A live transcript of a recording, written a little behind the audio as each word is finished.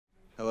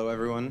Hello,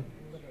 everyone.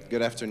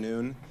 Good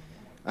afternoon.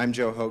 I'm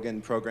Joe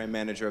Hogan, Program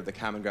Manager of the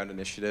Common Ground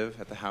Initiative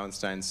at the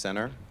Hauenstein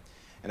Center,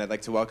 and I'd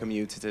like to welcome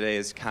you to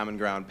today's Common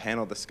Ground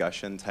panel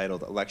discussion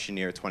titled Election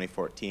Year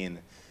 2014.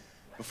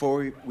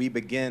 Before we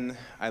begin,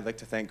 I'd like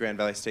to thank Grand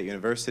Valley State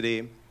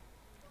University,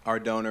 our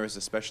donors,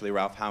 especially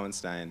Ralph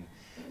Hauenstein,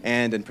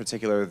 and in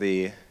particular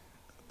the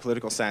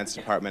Political Science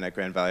Department at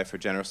Grand Valley for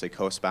generously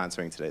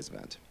co-sponsoring today's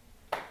event.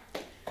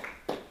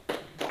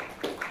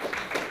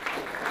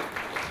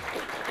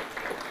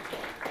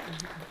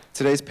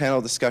 Today's panel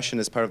discussion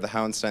is part of the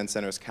Hauenstein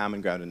Center's Common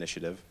Ground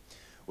Initiative,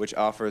 which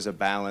offers a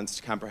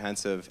balanced,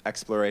 comprehensive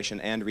exploration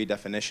and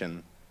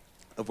redefinition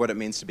of what it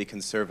means to be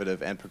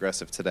conservative and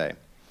progressive today.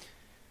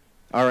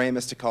 Our aim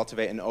is to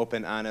cultivate an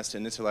open, honest,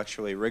 and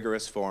intellectually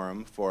rigorous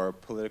forum for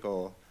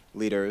political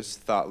leaders,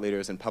 thought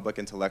leaders, and public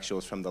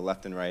intellectuals from the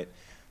left and right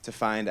to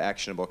find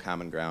actionable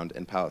common ground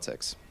in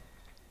politics.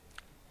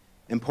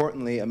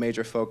 Importantly, a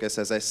major focus,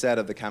 as I said,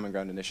 of the Common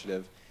Ground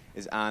Initiative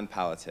is on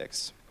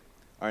politics.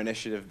 Our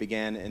initiative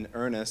began in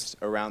earnest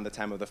around the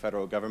time of the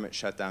federal government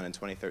shutdown in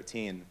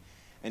 2013,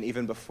 and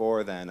even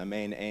before then, a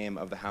main aim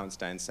of the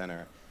Hauenstein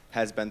Center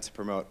has been to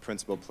promote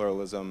principled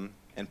pluralism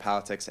in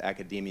politics,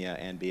 academia,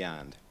 and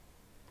beyond.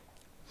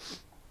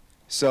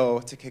 So,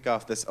 to kick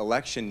off this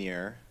election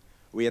year,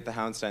 we at the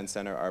Hauenstein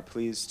Center are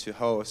pleased to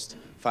host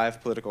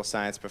 5 political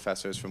science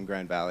professors from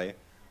Grand Valley: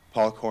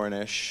 Paul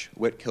Cornish,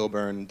 Whitt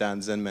Kilburn,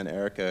 Donald Zinman,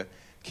 Erika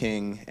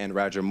King, and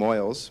Rodger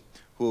Moiles,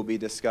 who will be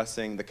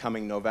discussing the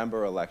coming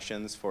November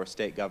elections for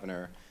state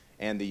governor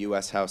and the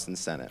U.S. House and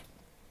Senate.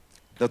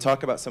 They'll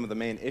talk about some of the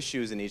main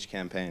issues in each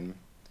campaign,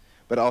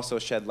 but also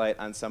shed light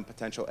on some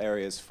potential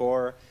areas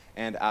for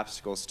and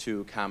obstacles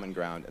to common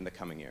ground in the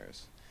coming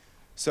years.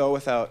 So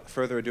without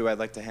further ado, I'd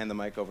like to hand the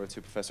mic over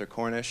to Professor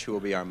Cornish, who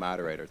will be our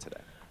moderator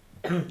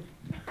today.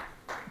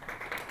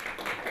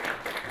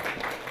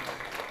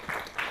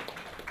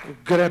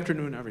 Good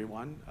afternoon,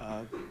 everyone.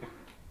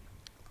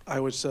 I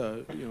was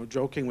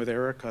joking with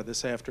Erika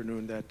this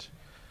afternoon that,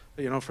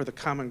 for the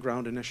Common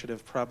Ground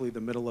Initiative, probably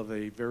the middle of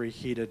a very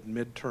heated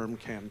midterm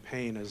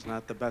campaign is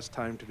not the best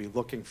time to be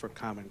looking for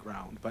common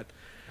ground. But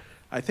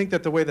I think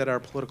that the way that our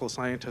political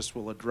scientists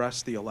will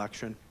address the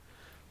election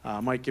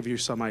might give you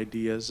some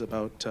ideas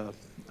about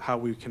how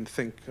we can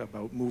think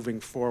about moving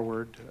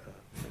forward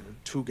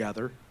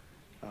together,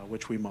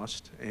 which we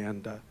must.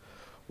 And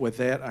with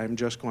that, I'm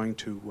just going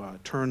to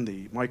turn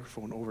the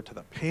microphone over to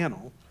the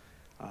panel.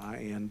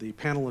 And the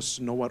panelists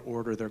know what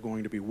order they're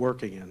going to be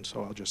working in,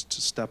 so I'll just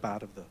step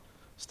out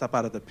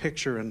of the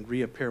picture and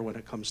reappear when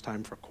it comes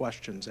time for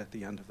questions at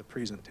the end of the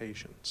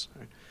presentations.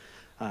 Right?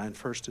 And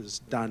first is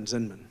Don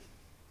Zinman.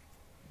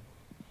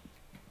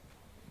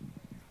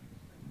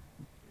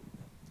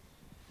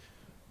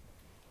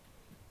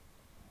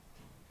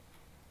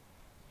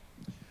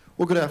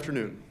 Well, good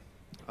afternoon.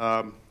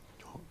 I'm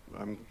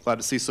glad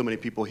to see so many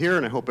people here,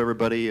 and I hope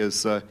everybody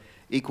is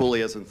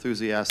equally as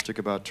enthusiastic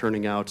about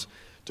turning out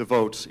to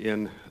vote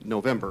in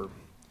November,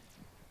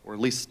 or at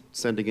least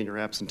sending in your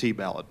absentee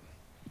ballot.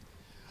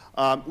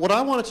 What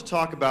I wanted to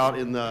talk about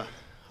in the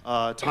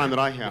time that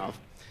I have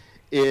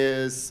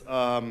is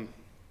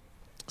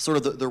sort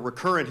of the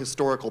recurrent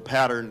historical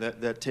pattern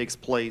that takes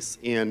place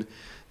in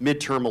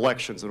midterm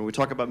elections. And when we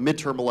talk about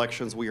midterm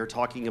elections, we are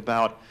talking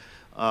about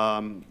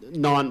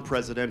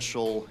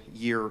non-presidential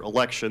year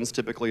elections,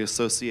 typically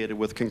associated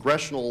with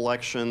congressional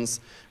elections,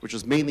 which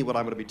is mainly what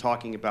I'm going to be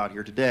talking about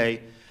here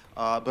today,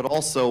 but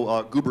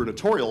also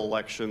gubernatorial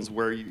elections,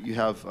 where you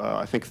have,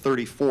 I think,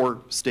 34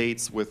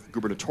 states with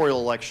gubernatorial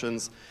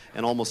elections,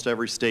 and almost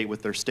every state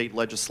with their state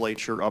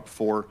legislature up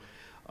for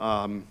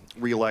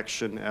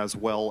re-election, as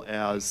well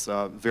as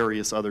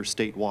various other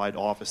statewide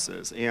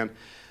offices. And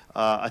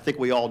I think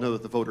we all know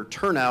that the voter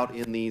turnout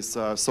in these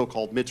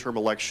so-called midterm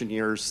election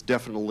years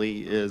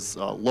definitely is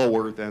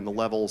lower than the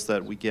levels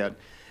that we get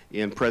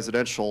in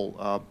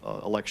presidential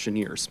election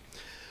years.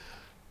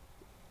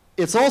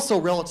 It's also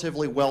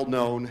relatively well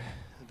known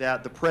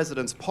that the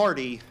president's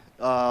party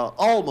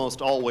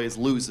almost always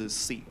loses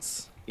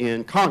seats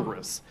in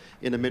Congress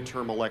in a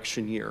midterm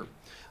election year.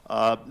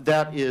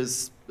 That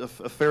is a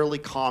fairly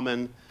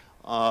common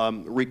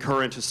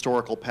recurrent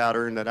historical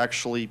pattern that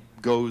actually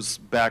goes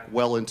back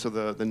well into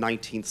the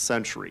 19th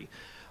century.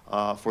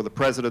 For the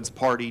president's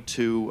party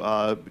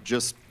to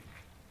just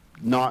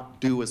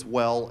not do as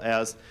well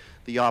as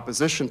the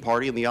opposition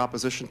party, and the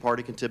opposition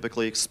party can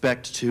typically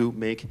expect to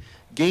make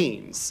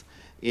gains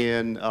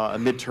in a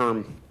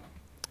midterm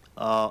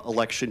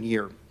election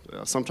year.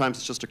 Sometimes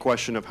it's just a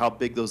question of how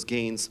big those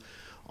gains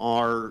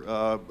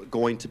are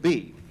going to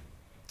be.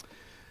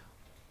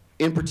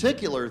 In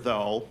particular,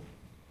 though,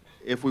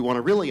 if we want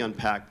to really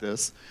unpack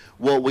this,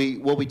 what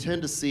we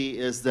tend to see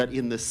is that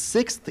in the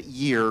 6th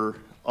year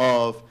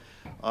of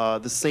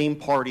the same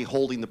party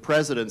holding the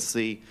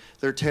presidency,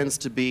 there tends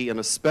to be an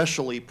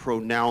especially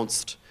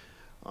pronounced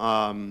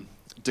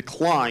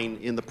decline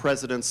in the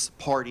president's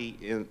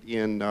party,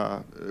 an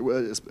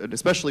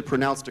especially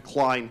pronounced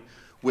decline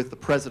with the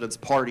president's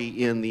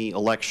party in the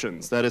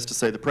elections. That is to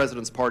say, the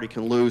president's party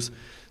can lose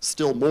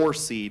still more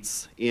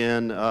seats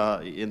in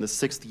the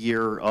 6th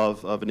year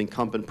of an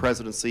incumbent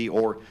presidency,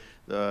 or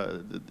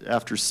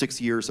after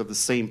 6 years of the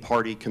same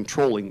party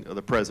controlling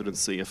the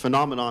presidency, a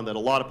phenomenon that a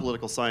lot of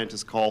political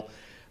scientists call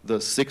the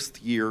 6th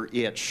year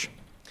itch.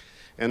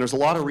 And there's a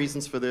lot of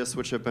reasons for this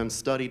which have been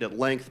studied at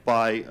length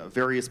by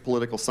various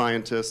political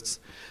scientists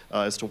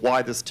as to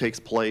why this takes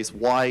place,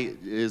 why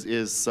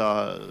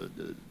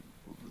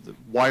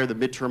why are the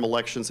midterm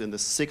elections in the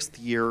 6th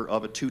year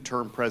of a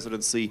 2-term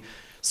presidency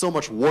so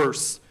much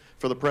worse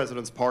for the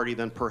president's party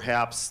than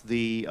perhaps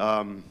the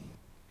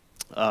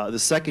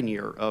 2nd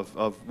year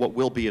of what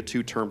will be a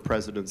 2-term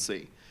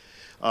presidency.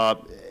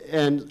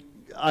 And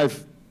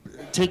I've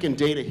taken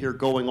data here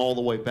going all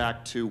the way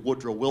back to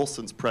Woodrow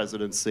Wilson's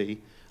presidency.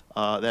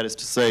 That is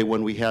to say,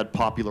 when we had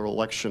popular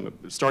election,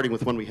 starting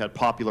with when we had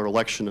popular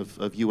election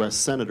of U.S.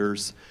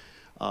 senators.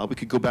 We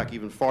could go back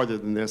even farther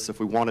than this if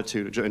we wanted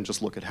to and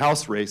just look at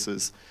House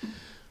races.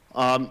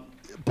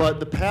 But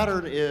the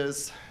pattern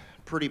is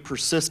pretty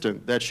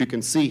persistent that you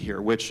can see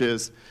here, which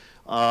is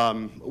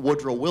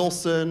Woodrow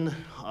Wilson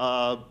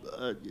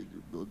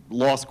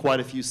lost quite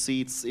a few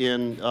seats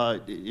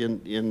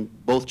in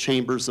both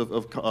chambers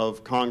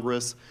of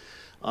Congress.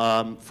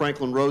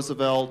 Franklin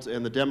Roosevelt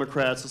and the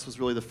Democrats, this was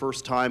really the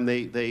first time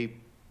they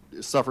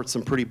suffered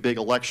some pretty big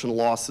election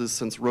losses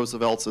since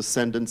Roosevelt's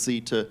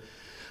ascendancy to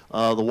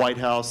the White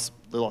House.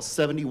 They lost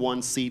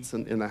 71 seats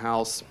in the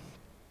House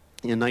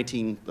in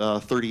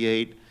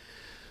 1938.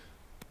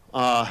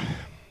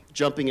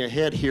 Jumping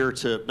ahead here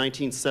to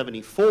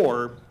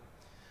 1974,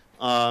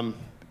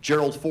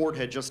 Gerald Ford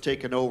had just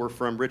taken over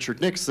from Richard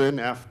Nixon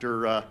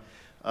after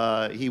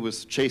he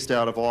was chased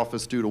out of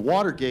office due to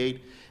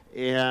Watergate.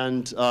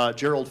 And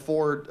Gerald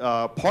Ford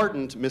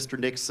pardoned Mr.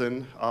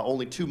 Nixon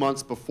only 2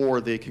 months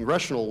before the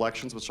congressional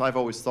elections, which I've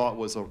always thought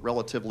was a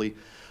relatively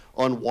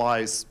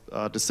unwise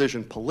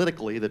decision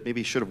politically, that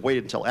maybe he should have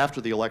waited until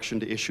after the election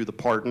to issue the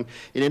pardon.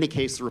 In any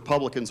case, the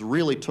Republicans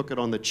really took it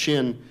on the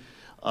chin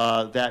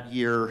that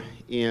year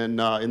in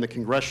the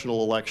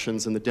congressional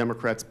elections, and the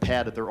Democrats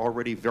padded their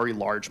already very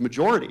large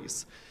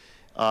majorities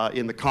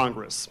in the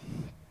Congress.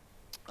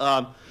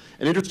 An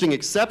interesting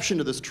exception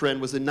to this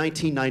trend was in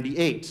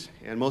 1998,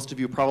 and most of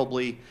you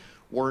probably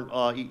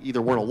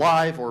either weren't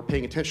alive or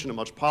paying attention to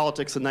much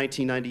politics in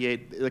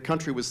 1998. The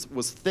country was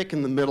thick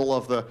in the middle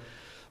of the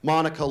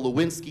Monica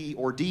Lewinsky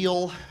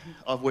ordeal,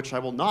 of which I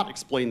will not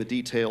explain the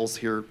details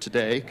here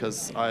today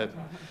because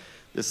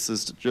this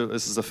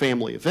is a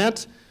family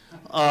event.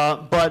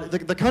 But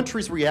the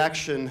country's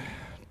reaction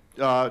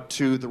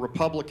to the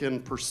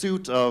Republican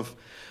pursuit of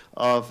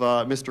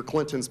Mr.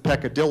 Clinton's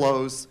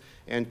peccadillos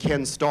and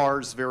Ken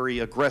Starr's very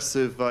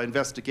aggressive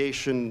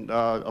investigation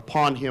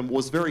upon him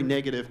was very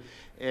negative.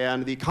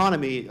 And the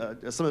economy,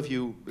 some of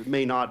you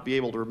may not be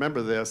able to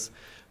remember this,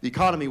 the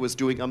economy was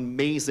doing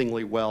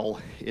amazingly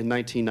well in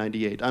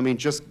 1998. I mean,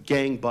 just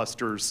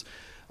gangbusters.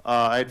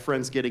 I had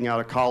friends getting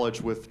out of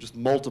college with just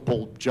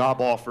multiple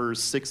job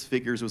offers, 6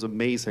 figures. It was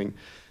amazing.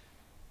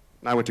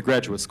 I went to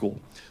graduate school.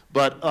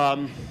 But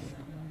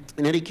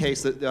in any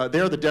case,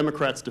 there the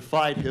Democrats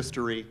defied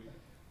history.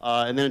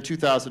 And then in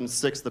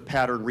 2006, the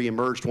pattern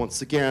reemerged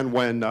once again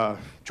when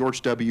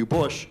George W.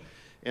 Bush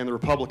and the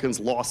Republicans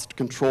lost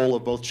control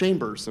of both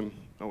chambers. And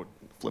oh, it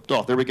flipped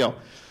off. There we go.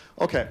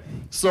 Okay,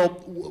 so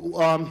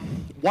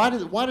why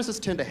does this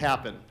tend to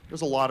happen?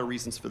 There's a lot of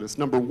reasons for this.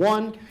 Number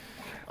one,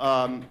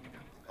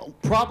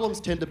 problems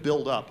tend to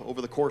build up over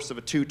the course of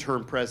a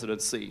 2-term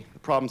presidency. The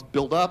problems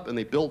build up and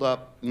they build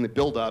up and they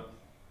build up.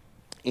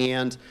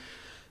 And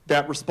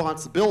that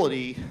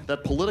responsibility,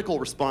 that political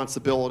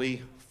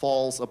responsibility,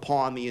 falls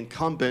upon the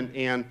incumbent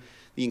and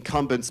the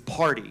incumbent's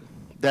party.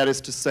 That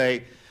is to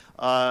say,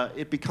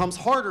 it becomes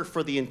harder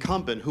for the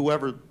incumbent,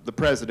 whoever the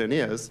president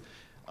is,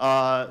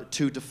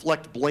 to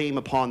deflect blame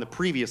upon the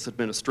previous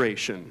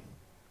administration.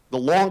 The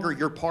longer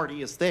your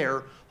party is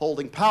there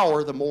holding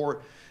power, the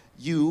more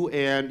you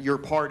and your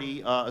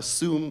party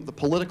assume the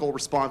political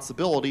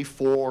responsibility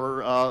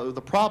for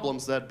the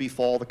problems that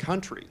befall the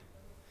country.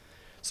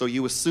 So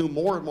you assume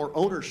more and more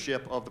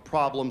ownership of the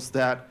problems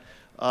that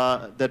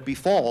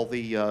befall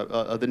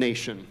the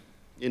nation.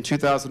 In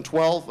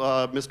 2012,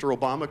 Mr.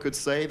 Obama could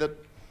say that,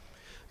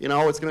 you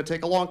know, it's going to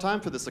take a long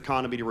time for this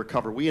economy to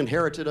recover. We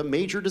inherited a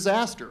major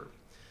disaster.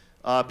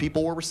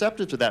 People were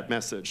receptive to that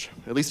message.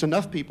 At least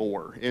enough people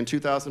were. In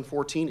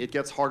 2014, it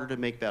gets harder to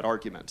make that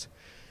argument.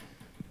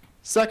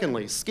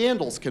 Secondly,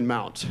 scandals can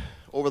mount.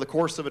 Over the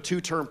course of a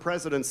 2-term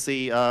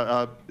presidency,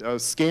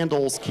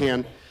 scandals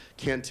can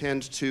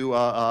tend to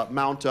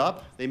mount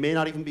up. They may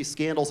not even be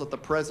scandals that the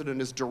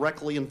president is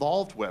directly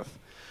involved with,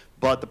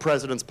 but the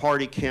president's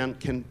party can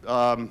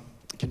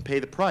pay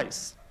the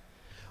price.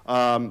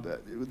 The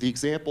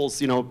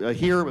examples, you know,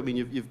 here, I mean,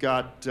 you've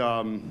got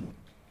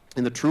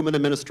in the Truman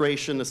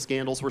administration, the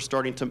scandals were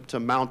starting to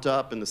mount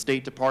up in the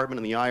State Department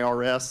and the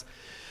IRS.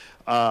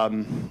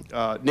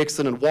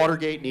 Nixon and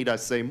Watergate, need I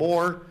say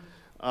more?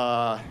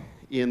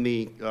 In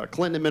the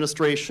Clinton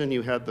administration,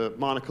 you had the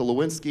Monica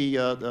Lewinsky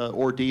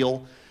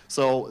ordeal.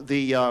 So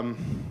the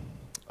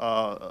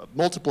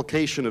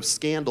multiplication of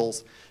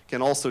scandals can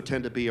also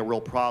tend to be a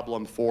real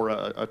problem for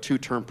a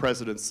two-term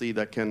presidency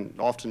that can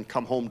often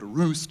come home to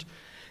roost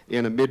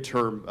in a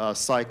midterm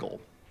cycle.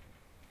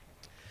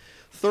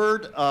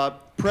 Third,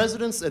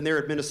 presidents and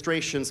their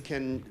administrations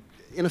can,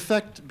 in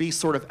effect, be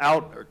sort of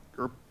out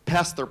or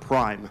past their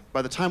prime.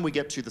 By the time we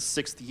get to the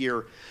 6th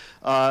year,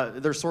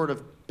 they're sort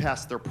of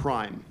past their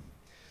prime.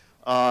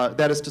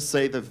 That is to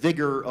say, the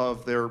vigor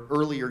of their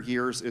earlier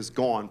years is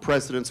gone.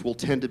 Presidents will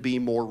tend to be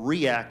more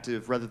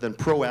reactive rather than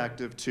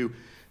proactive to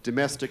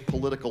domestic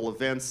political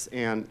events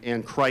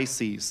and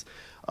crises.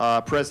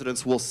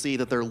 Presidents will see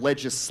that their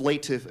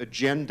legislative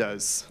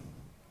agendas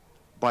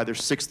by their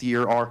 6th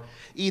year are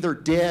either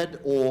dead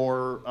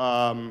or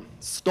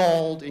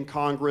stalled in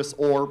Congress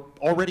or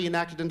already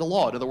enacted into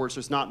law. In other words,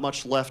 there's not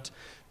much left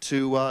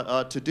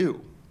to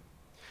do.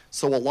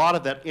 So a lot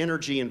of that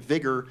energy and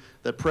vigor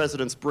that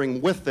presidents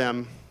bring with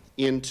them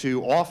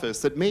into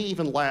office that may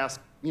even last,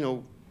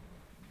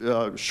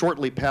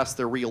 shortly past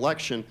their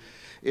reelection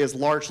is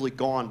largely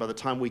gone by the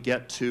time we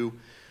get to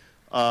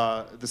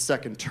the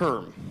 2nd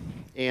term.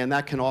 And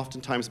that can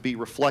oftentimes be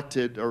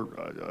reflected,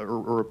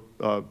 or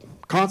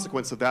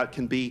consequence of that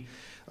can be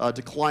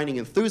declining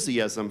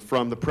enthusiasm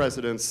from the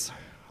president's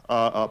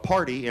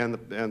party and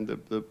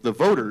the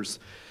voters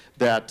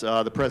that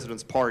the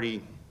president's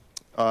party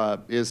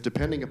is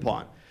depending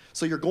upon.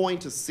 So you're going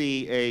to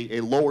see a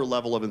lower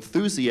level of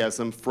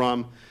enthusiasm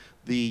from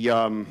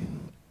the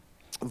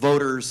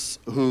voters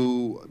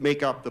who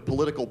make up the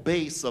political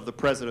base of the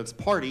president's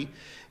party,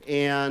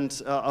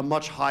 and a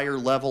much higher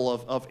level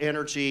of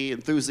energy,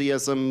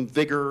 enthusiasm,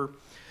 vigor,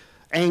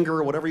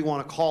 anger, whatever you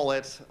want to call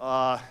it,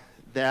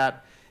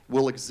 that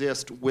will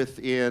exist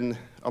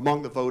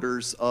among the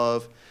voters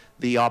of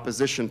the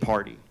opposition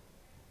party.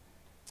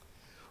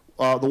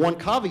 The one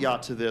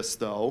caveat to this,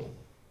 though,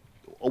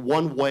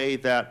 one way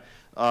that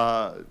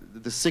the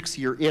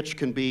 6-year itch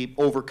can be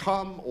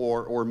overcome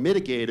or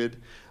mitigated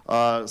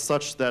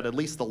such that at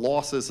least the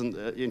losses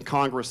in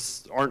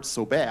Congress aren't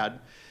so bad,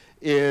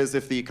 is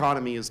if the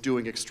economy is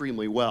doing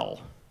extremely well.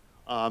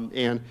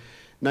 And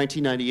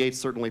 1998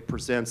 certainly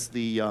presents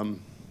the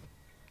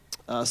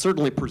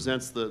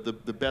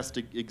best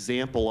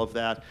example of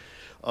that,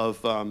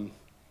 of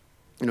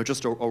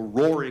just a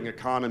roaring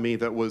economy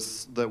that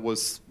was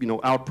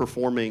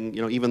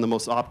outperforming even the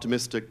most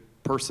optimistic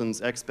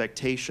person's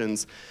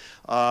expectations.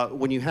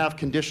 When you have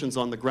conditions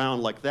on the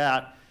ground like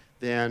that,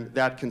 then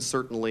that can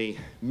certainly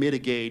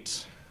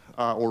mitigate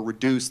or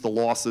reduce the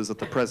losses that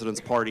the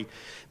president's party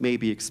may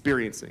be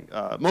experiencing.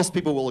 Most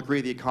people will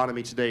agree the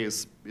economy today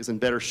is in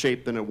better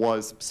shape than it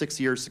was 6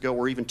 years ago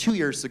or even 2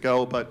 years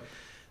ago, but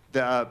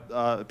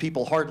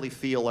people hardly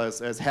feel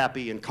as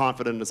happy and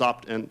confident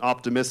and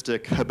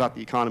optimistic about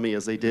the economy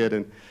as they did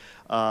in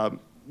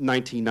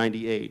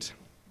 1998.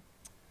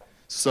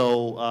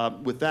 So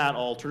with that,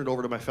 I'll turn it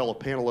over to my fellow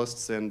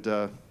panelists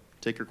and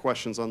take your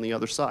questions on the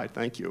other side.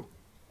 Thank you.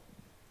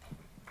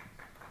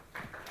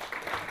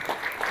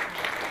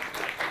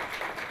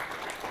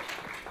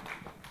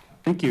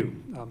 Thank you.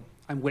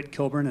 I'm Whitt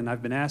Kilburn, and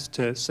I've been asked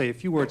to say a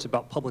few words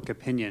about public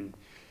opinion.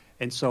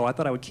 And so I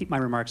thought I would keep my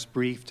remarks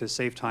brief to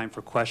save time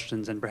for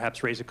questions and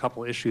perhaps raise a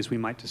couple issues we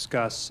might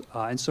discuss.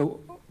 And so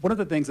one of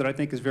the things that I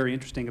think is very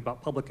interesting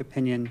about public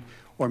opinion,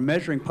 or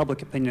measuring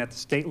public opinion at the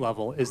state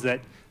level, is that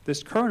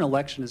this current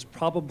election is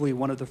probably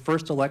one of the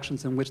first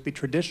elections in which the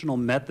traditional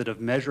method of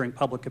measuring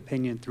public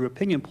opinion through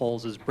opinion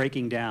polls is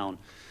breaking down.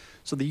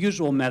 So the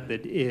usual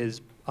method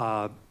is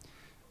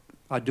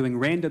doing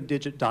random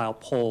digit dial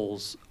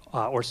polls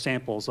or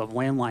samples of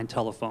landline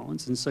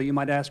telephones. And so you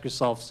might ask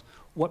yourselves,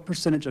 what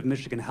percentage of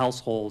Michigan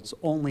households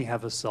only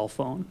have a cell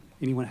phone?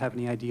 Anyone have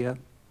any idea?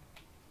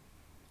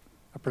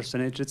 A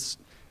percentage? It's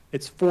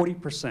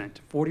 40%.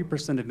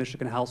 40% of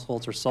Michigan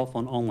households are cell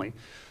phone only.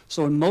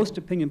 So in most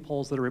opinion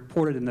polls that are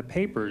reported in the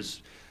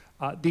papers,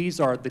 these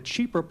are the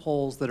cheaper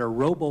polls that are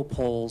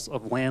robo-polls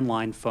of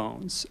landline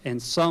phones.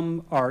 And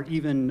some are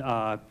even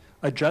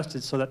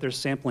adjusted so that they're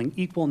sampling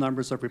equal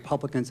numbers of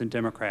Republicans and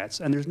Democrats.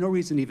 And there's no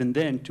reason even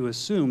then to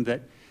assume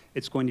that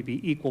it's going to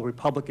be equal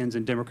Republicans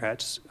and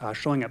Democrats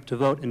showing up to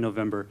vote in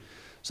November.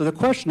 So the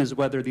question is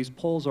whether these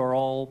polls are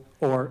all,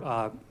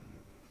 or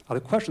the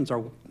questions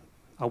are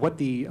what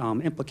the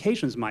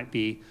implications might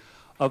be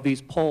of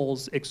these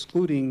polls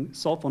excluding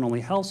cell phone only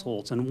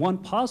households. And one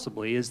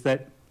possibly is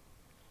that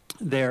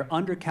they're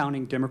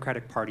undercounting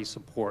Democratic Party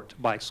support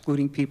by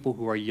excluding people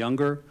who are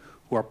younger,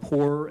 who are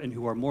poorer, and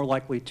who are more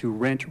likely to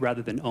rent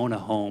rather than own a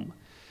home.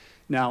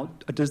 Now,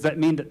 does that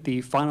mean that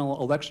the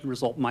final election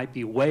result might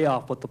be way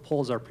off what the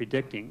polls are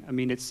predicting? I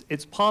mean,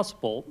 it's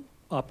possible,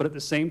 but at the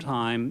same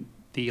time,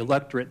 the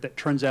electorate that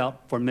turns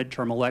out for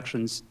midterm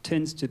elections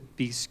tends to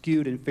be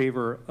skewed in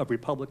favor of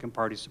Republican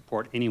Party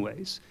support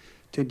anyways,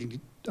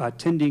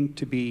 tending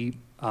to be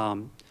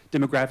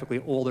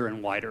demographically older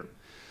and whiter.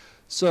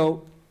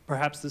 So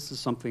perhaps this is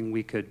something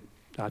we could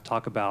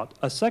talk about.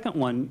 A second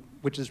one,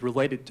 which is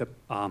related to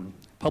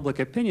public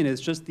opinion, is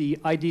just the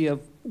idea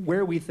of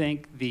where we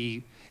think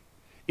the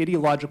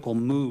ideological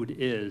mood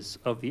is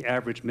of the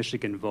average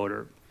Michigan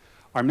voter.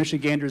 Are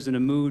Michiganders in a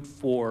mood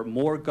for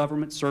more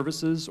government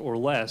services or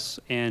less?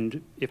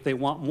 And if they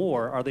want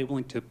more, are they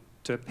willing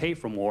to pay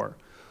for more?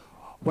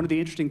 One of the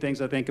interesting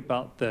things I think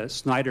about the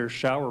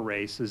Snyder-Shower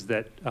race is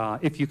that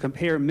if you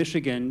compare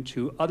Michigan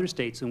to other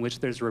states in which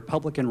there's a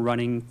Republican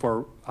running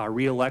for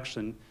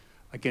re-election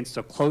against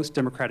a close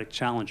Democratic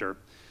challenger,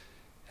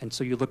 and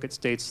so you look at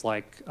states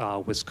like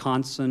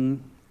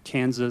Wisconsin,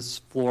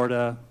 Kansas,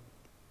 Florida,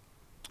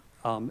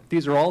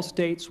 these are all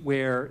states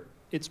where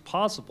it's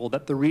possible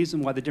that the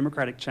reason why the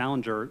Democratic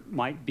challenger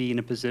might be in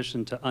a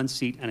position to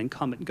unseat an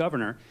incumbent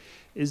governor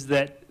is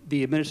that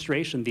the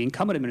administration, the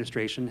incumbent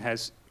administration,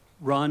 has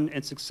run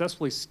and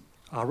successfully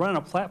run on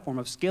a platform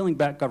of scaling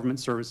back government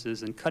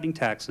services and cutting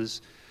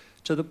taxes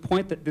to the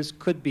point that this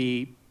could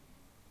be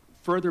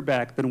further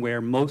back than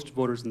where most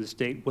voters in the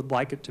state would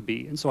like it to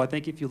be. And so I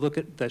think if you look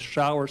at the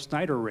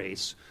Shower-Snyder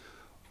race,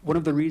 one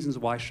of the reasons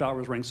why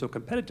Shower is running so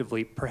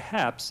competitively,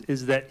 perhaps,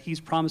 is that he's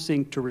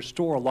promising to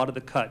restore a lot of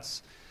the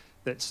cuts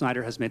that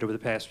Snyder has made over the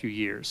past few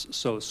years.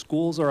 So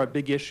schools are a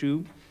big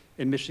issue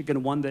in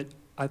Michigan, one that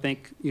I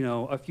think, you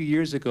know, a few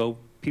years ago,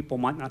 people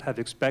might not have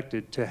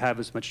expected to have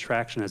as much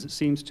traction as it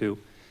seems to,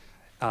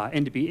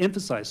 and to be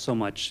emphasized so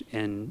much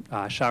in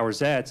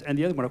Shower's ads, and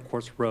the other one, of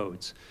course,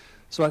 roads.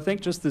 So I think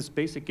just this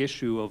basic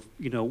issue of,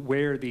 you know,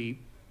 where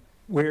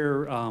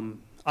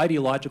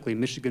ideologically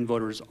Michigan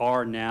voters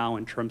are now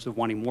in terms of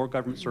wanting more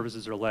government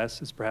services or less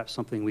is perhaps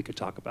something we could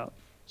talk about.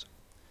 So.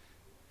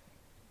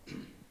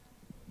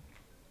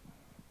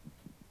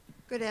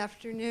 Good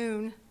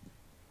afternoon.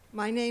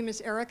 My name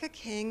is Erika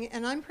King,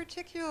 and I'm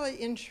particularly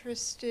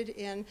interested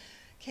in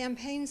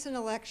campaigns and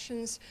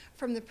elections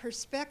from the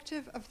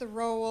perspective of the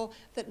role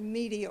that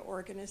media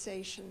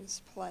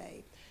organizations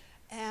play.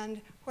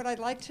 And what I'd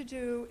like to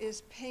do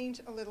is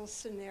paint a little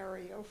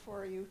scenario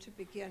for you to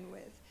begin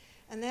with.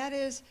 And that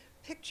is,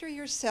 picture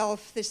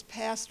yourself this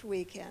past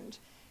weekend,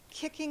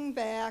 kicking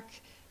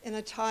back in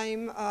a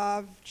time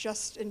of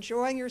just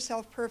enjoying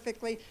yourself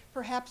perfectly,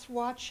 perhaps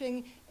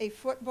watching a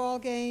football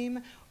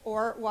game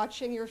or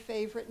watching your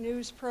favorite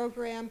news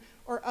program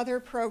or other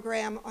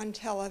program on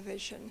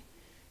television.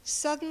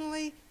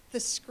 Suddenly, the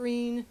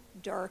screen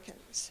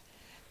darkens,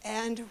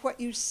 and what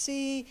you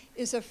see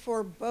is a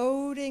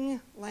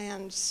foreboding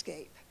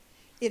landscape.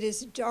 It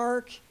is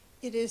dark,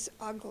 it is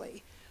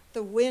ugly.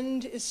 The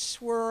wind is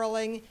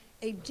swirling,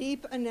 a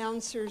deep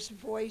announcer's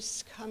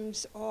voice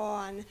comes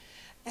on,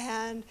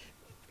 and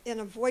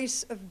in a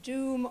voice of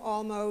doom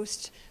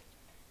almost,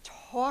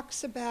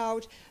 talks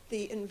about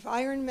the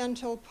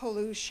environmental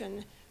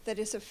pollution that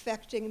is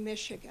affecting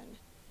Michigan.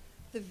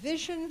 The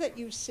vision that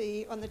you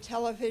see on the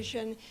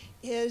television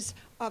is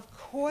of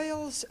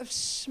coils of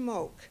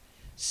smoke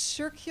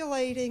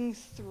circulating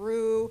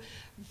through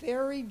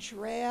very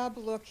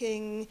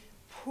drab-looking,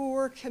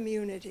 poor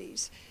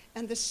communities.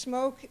 And the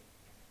smoke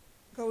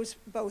goes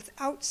both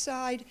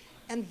outside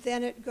and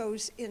then it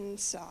goes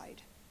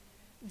inside.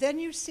 Then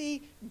you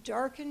see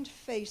darkened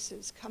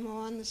faces come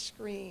on the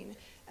screen.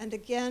 And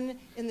again,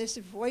 in this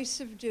voice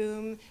of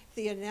doom,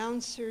 the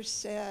announcer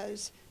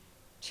says,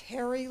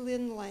 Terry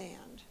Lynn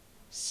Land,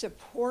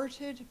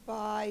 supported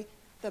by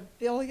the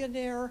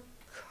billionaire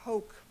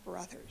Koch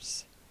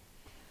brothers,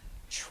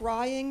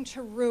 trying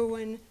to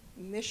ruin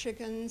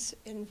Michigan's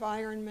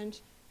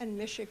environment and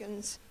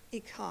Michigan's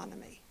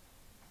economy.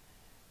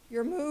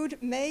 Your mood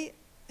may,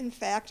 in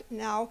fact,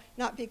 now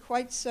not be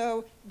quite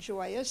so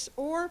joyous,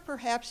 or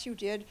perhaps you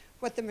did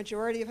what the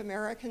majority of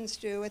Americans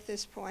do at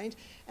this point,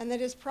 and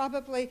that is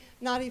probably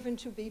not even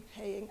to be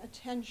paying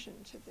attention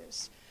to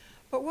this.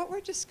 But what we're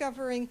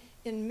discovering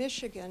in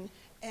Michigan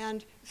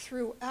and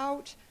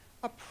throughout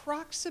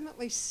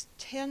approximately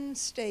 10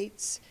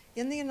 states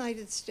in the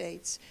United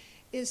States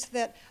is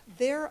that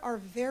there are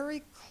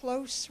very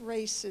close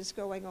races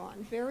going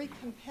on, very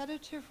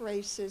competitive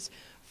races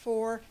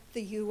for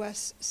the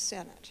US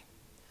Senate.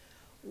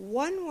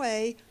 One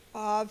way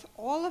of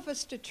all of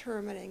us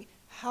determining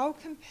how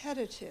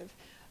competitive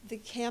the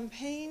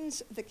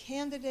campaigns, the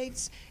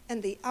candidates,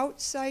 and the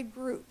outside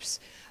groups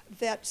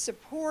that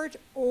support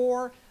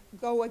or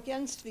go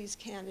against these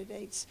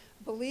candidates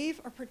believe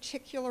a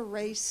particular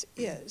race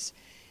is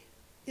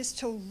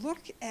to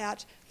look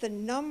at the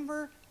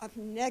number of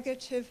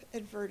negative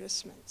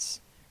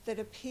advertisements that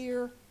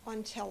appear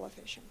on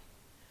television.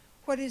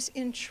 What is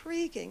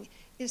intriguing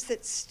is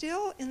that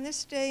still in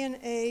this day and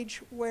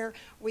age where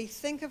we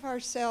think of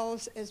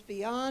ourselves as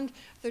beyond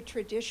the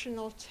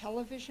traditional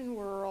television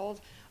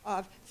world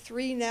of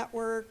 3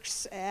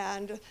 networks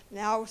and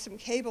now some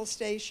cable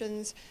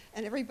stations,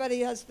 and everybody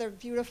has their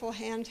beautiful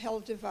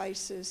handheld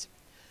devices,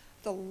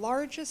 the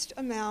largest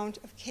amount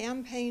of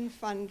campaign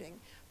funding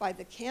by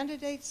the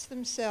candidates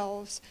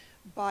themselves,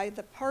 by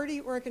the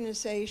party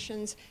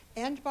organizations,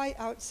 and by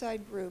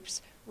outside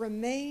groups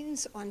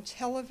remains on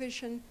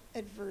television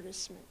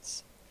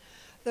advertisements.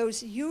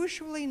 Those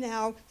usually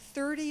now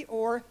 30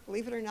 or,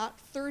 believe it or not,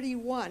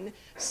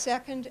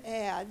 31-second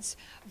ads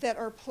that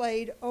are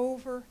played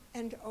over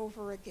and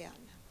over again.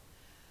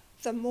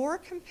 The more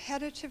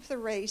competitive the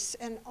race,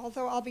 and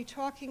although I'll be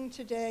talking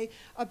today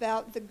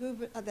about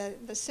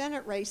the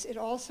Senate race, it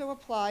also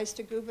applies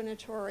to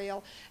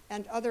gubernatorial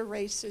and other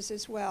races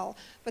as well.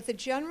 But the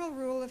general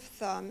rule of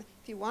thumb,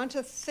 if you want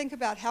to think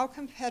about how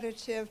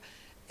competitive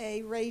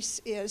a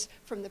race is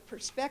from the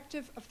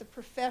perspective of the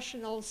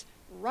professionals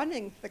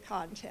running the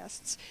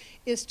contests,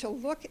 is to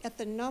look at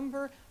the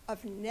number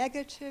of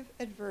negative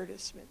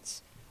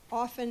advertisements,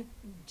 often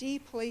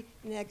deeply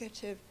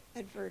negative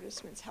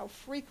advertisements, how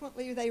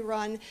frequently they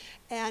run,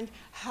 and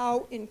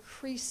how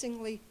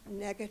increasingly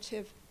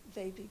negative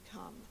they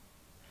become.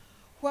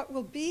 What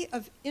will be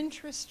of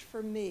interest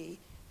for me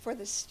for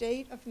the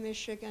state of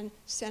Michigan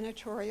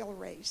senatorial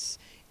race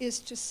is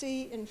to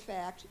see, in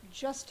fact,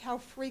 just how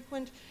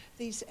frequent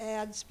these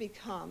ads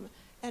become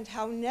and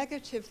how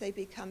negative they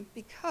become,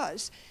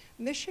 because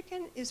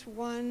Michigan is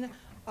one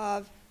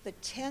of the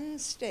 10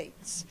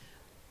 states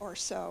or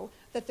so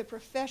that the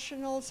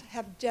professionals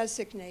have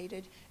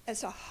designated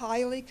as a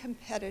highly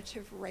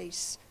competitive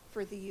race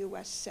for the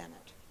U.S.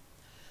 Senate.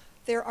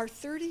 There are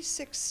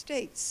 36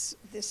 states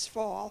this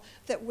fall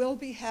that will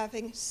be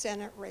having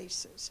Senate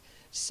races.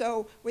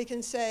 So we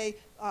can say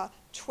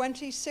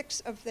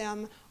 26 of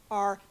them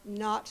are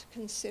not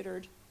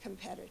considered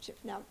competitive.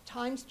 Now,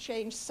 times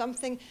change,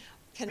 something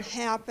can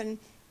happen,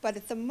 but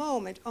at the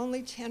moment,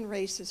 only 10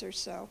 races or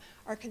so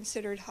are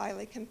considered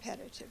highly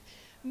competitive.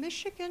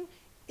 Michigan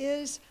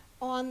is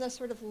on the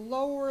sort of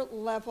lower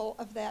level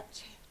of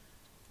that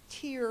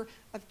tier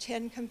of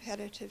 10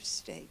 competitive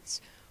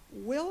states.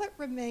 Will it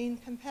remain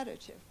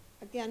competitive?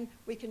 Again,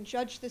 we can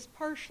judge this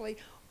partially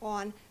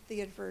on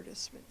the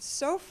advertisements.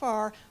 So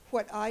far,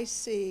 what I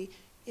see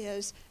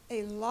is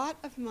a lot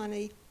of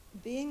money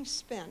being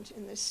spent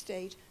in this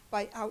state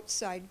by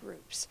outside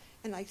groups.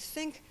 And I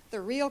think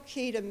the real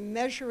key to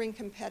measuring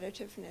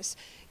competitiveness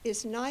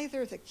is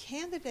neither the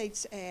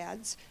candidates'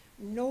 ads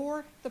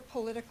nor the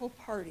political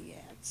party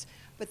ads,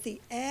 but the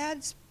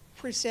ads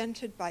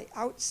presented by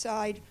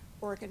outside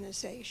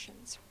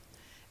organizations.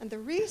 And the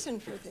reason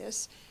for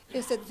this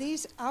is that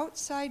these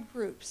outside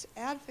groups,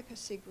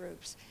 advocacy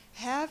groups,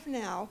 have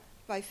now,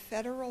 by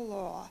federal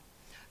law,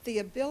 the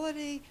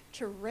ability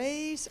to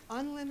raise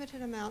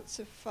unlimited amounts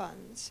of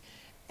funds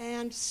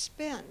and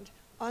spend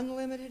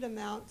unlimited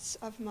amounts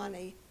of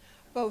money,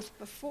 both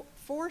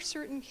for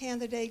certain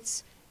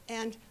candidates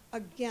and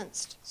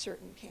against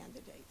certain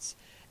candidates.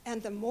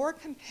 And the more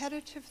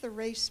competitive the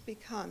race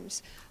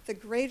becomes, the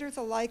greater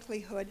the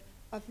likelihood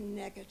of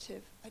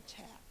negative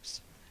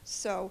attacks.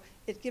 So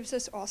it gives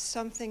us all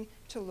something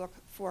to look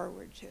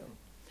forward to.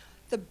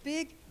 The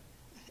big,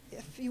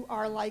 if you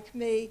are like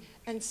me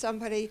and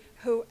somebody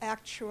who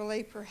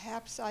actually,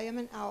 perhaps I am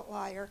an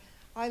outlier,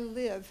 I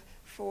live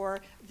for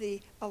the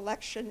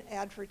election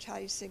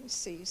advertising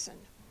season.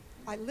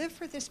 I live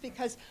for this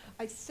because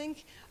I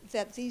think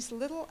that these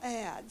little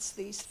ads,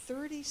 these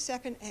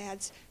 30-second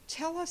ads,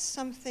 tell us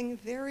something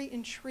very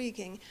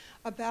intriguing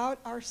about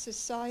our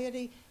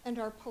society and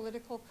our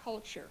political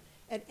culture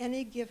at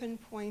any given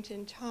point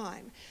in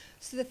time,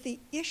 so that the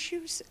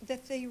issues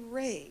that they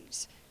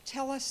raise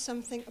tell us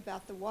something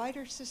about the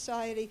wider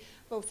society,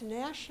 both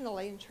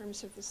nationally in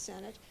terms of the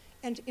Senate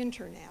and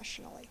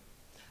internationally.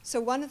 So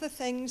one of the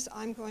things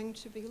I'm going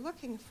to be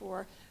looking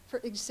for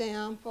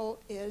example,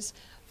 is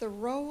the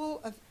role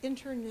of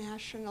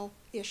international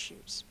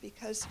issues,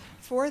 because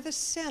for the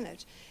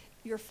Senate,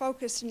 you're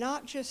focused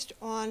not just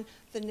on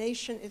the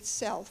nation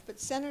itself, but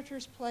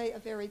senators play a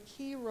very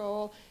key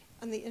role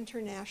on the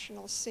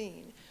international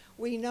scene.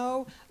 We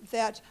know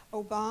that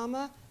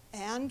Obama,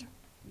 and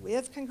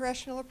with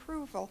congressional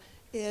approval,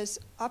 is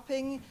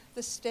upping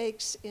the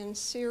stakes in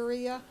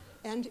Syria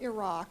and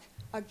Iraq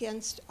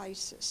against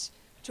ISIS.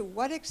 To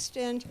what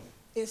extent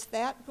is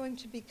that going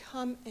to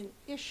become an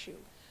issue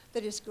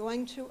that is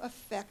going to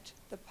affect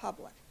the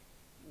public?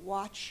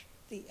 Watch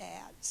the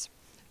ads,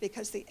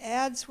 because the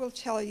ads will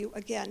tell you,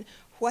 again,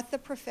 what the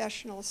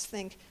professionals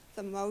think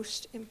the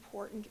most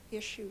important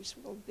issues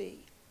will be.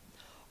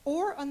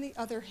 Or, on the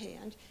other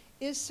hand,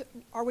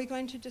 are we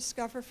going to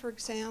discover, for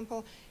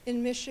example,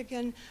 in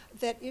Michigan,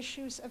 that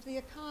issues of the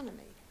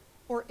economy,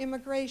 or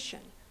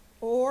immigration,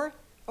 or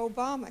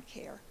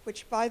Obamacare,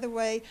 which, by the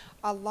way,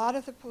 a lot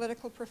of the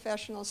political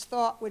professionals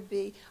thought would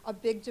be a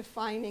big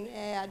defining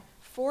ad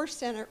for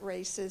Senate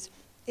races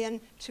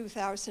in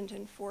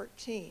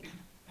 2014.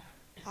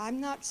 I'm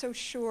not so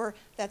sure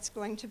that's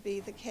going to be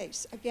the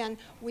case. Again,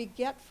 we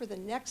get for the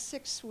next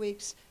 6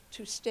 weeks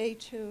to stay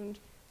tuned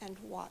and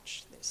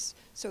watch this.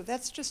 So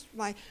that's just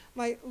my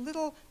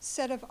little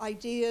set of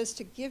ideas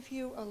to give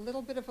you a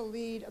little bit of a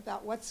lead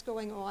about what's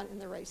going on in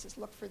the races.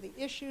 Look for the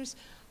issues,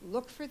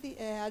 look for the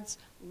ads,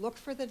 look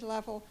for the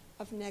level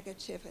of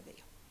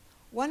negativity.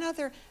 One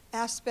other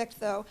aspect,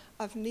 though,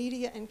 of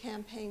media and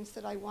campaigns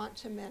that I want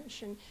to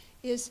mention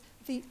is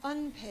the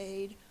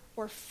unpaid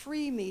or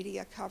free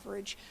media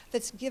coverage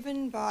that's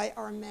given by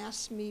our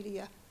mass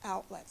media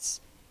outlets.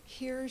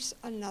 Here's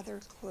another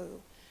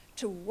clue.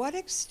 To what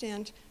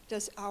extent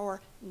does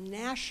our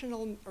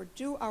national, or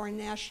do our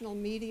national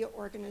media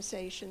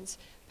organizations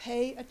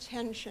pay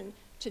attention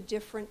to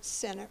different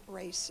Senate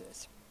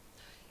races.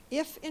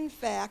 If, in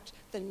fact,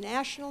 the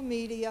national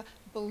media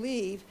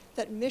believe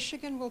that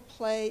Michigan will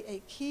play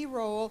a key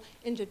role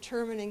in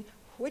determining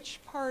which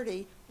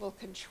party will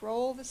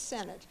control the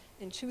Senate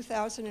in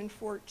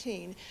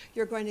 2014,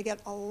 you're going to get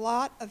a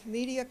lot of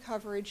media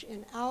coverage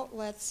in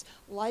outlets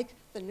like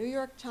the New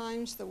York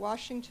Times, the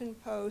Washington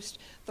Post,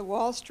 the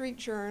Wall Street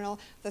Journal,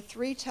 the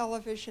 3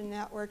 television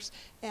networks,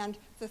 and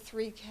the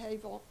 3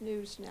 cable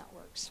news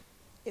networks.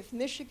 If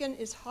Michigan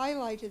is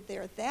highlighted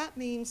there, that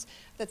means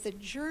that the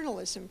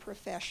journalism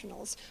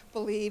professionals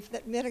believe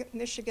that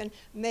Michigan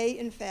may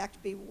in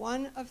fact be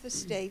one of the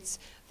states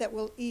that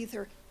will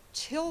either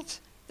tilt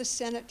the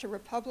Senate to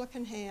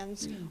Republican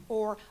hands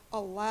or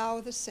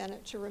allow the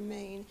Senate to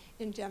remain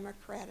in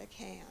Democratic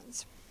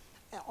hands.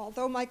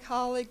 Although my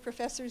colleague,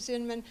 Professor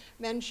Zinman,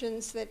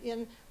 mentions that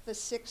in the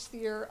 6th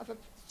year of a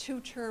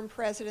 2-term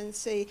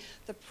presidency,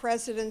 the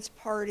president's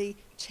party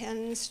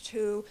tends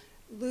to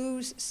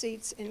lose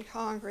seats in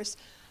Congress,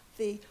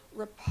 the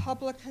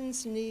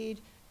Republicans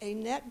need a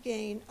net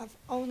gain of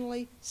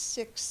only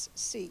 6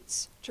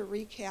 seats to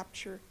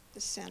recapture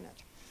the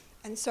Senate.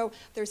 And so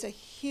there's a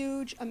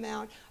huge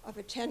amount of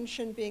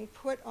attention being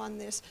put on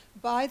this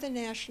by the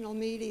national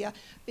media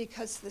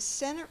because the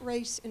Senate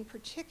race in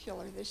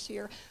particular this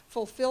year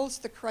fulfills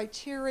the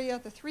criteria,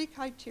 the 3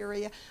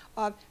 criteria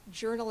of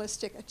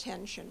journalistic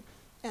attention.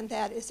 And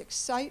that is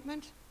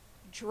excitement,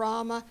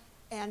 drama,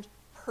 and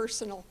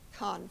personal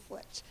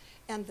conflict.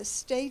 And the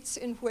states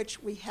in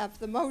which we have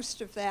the most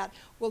of that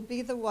will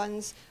be the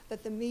ones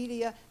that the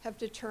media have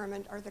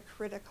determined are the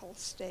critical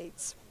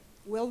states.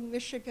 Will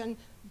Michigan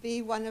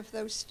be one of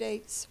those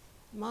states?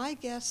 My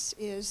guess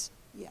is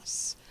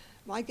yes.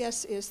 My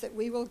guess is that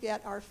we will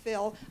get our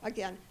fill,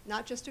 again,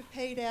 not just of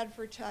paid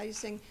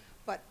advertising,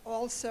 but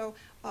also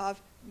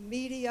of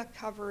media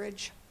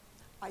coverage.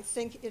 I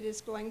think it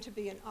is going to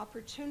be an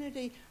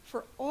opportunity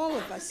for all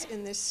of us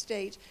in this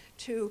state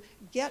to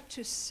get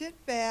to sit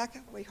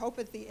back, we hope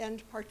at the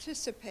end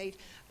participate,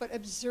 but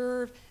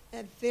observe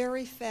a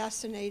very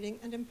fascinating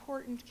and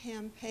important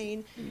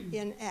campaign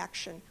in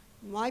action.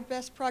 My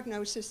best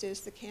prognosis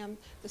is the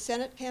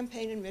Senate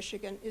campaign in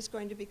Michigan is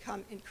going to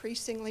become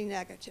increasingly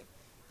negative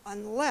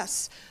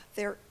unless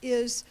there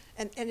is,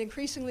 and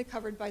increasingly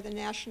covered by the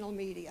national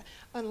media,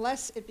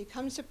 unless it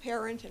becomes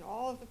apparent in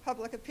all of the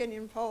public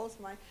opinion polls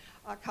my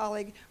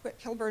colleague Whitt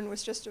Kilburn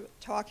was just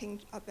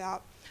talking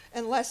about,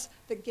 unless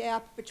the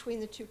gap between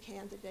the 2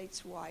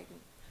 candidates widen.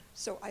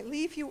 So I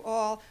leave you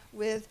all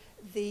with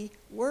the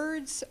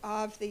words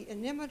of the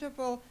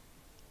inimitable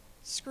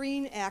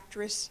screen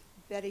actress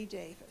Betty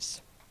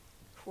Davis,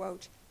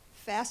 quote,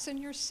 "Fasten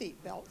your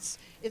seatbelts.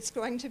 It's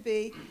going to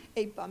be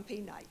a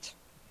bumpy night."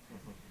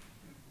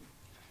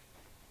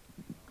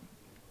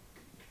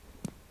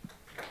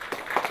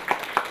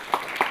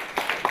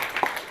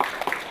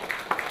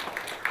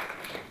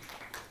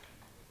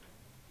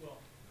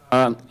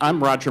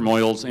 I'm Rodger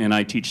Moiles, and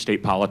I teach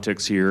state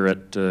politics here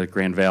at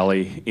Grand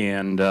Valley.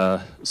 And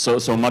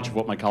so much of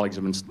what my colleagues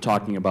have been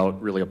talking about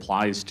really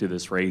applies to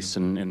this race,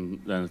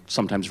 and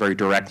sometimes very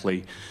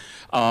directly.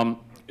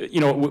 You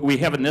know, we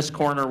have in this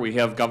corner, we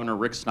have Governor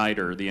Rick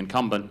Snyder, the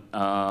incumbent,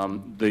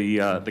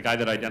 the guy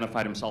that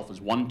identified himself as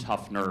one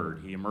tough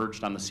nerd. He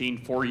emerged on the scene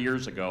 4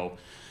 years ago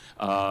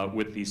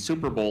with these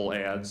Super Bowl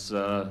ads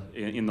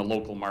in the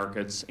local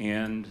markets,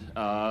 and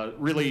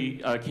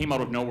really came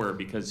out of nowhere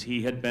because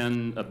he had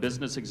been a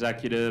business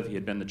executive, he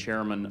had been the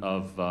chairman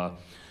of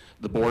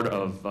the board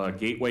of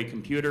Gateway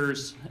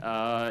Computers,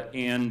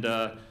 and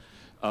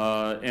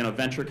a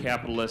venture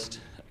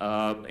capitalist.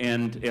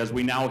 And as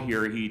we now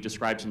hear, he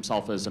describes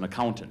himself as an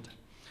accountant,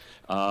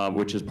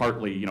 which is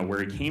partly, you know,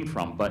 where he came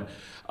from. But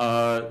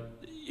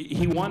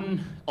he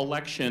won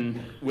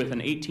election with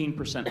an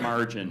 18%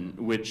 margin,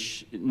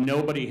 which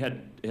nobody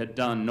had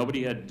done.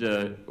 Nobody had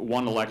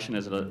won election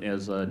as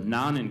a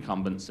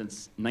non-incumbent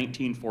since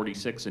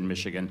 1946 in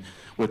Michigan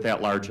with that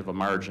large of a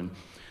margin.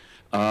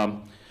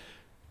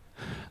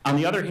 On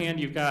the other hand,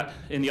 you've got,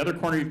 in the other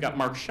corner, you've got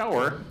Mark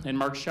Schauer, and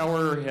Mark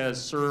Schauer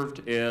has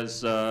served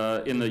as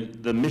in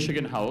the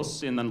Michigan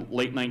House in the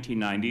late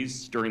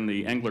 1990s during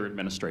the Engler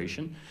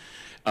administration.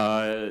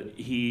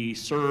 He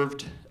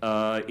served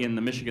in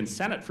the Michigan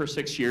Senate for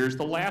 6 years,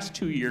 the last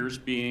 2 years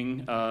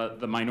being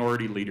the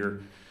minority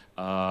leader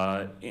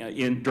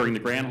during the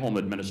Granholm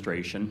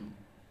administration.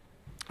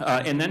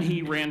 And then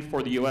he ran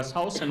for the U.S.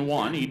 House and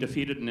won. He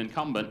defeated an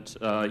incumbent.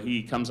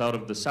 He comes out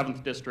of the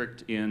 7th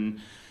District in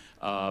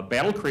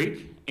Battle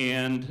Creek,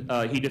 and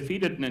he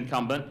defeated an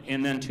incumbent,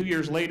 and then 2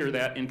 years later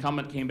that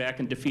incumbent came back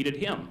and defeated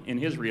him in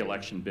his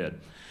re-election bid.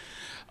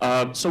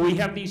 So we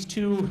have these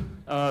two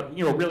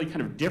you know, really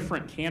kind of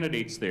different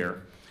candidates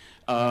there.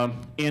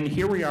 And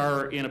here we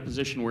are in a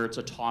position where it's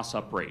a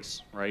toss-up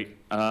race, right?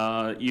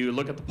 You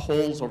look at the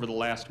polls over the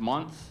last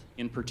month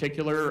in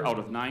particular, out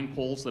of 9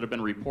 polls that have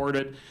been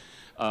reported,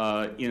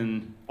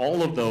 in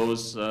all of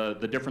those,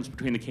 the difference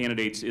between the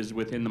candidates is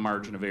within the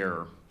margin of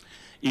error.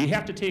 You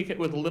have to take it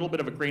with a little bit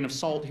of a grain of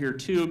salt here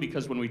too,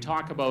 because when we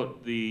talk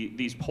about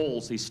these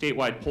polls, these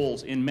statewide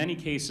polls, in many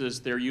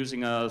cases they're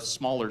using a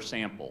smaller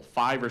sample,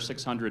 500 or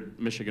 600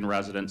 Michigan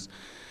residents,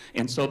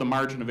 and so the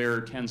margin of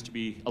error tends to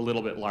be a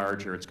little bit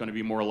larger. It's going to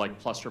be more like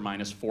plus or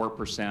minus 4%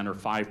 or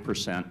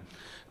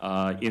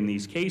 5% in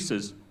these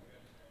cases.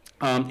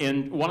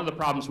 And one of the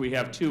problems we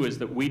have too is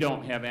that we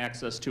don't have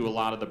access to a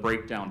lot of the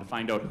breakdown to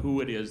find out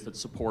who it is that's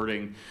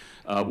supporting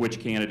which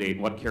candidate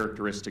and what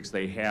characteristics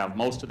they have.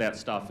 Most of that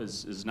stuff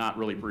is not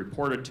really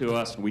reported to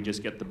us, and we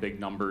just get the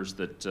big numbers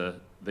that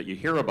you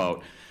hear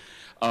about.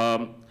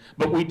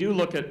 But we do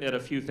look at a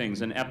few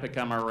things, and Epic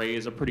MRA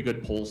is a pretty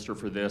good pollster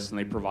for this, and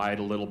they provide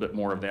a little bit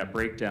more of that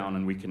breakdown,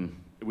 and we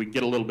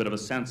get a little bit of a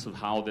sense of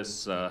how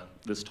this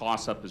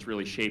toss-up is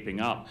really shaping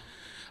up.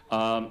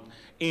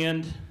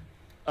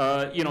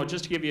 You know,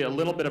 just to give you a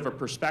little bit of a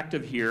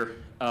perspective here,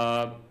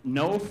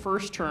 no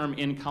first-term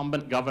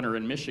incumbent governor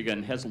in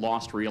Michigan has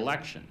lost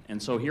re-election.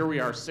 And so here we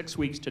are 6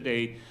 weeks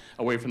today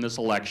away from this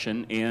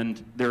election,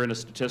 and they're in a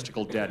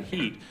statistical dead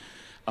heat.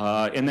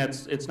 And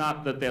it's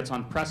not that that's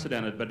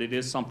unprecedented, but it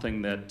is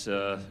something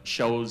that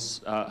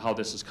shows how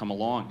this has come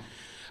along.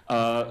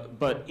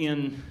 But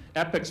in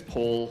Epic's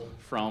poll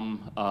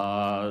from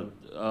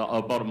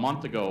about a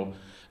month ago,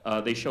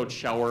 they showed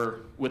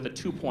Schauer with a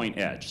 2-point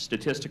edge,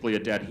 statistically a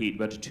dead heat,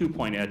 but a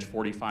 2-point edge,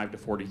 45 to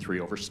 43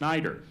 over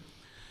Snyder.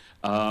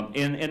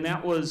 And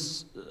that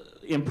was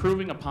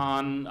improving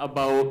upon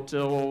about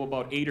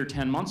 8 or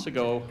 10 months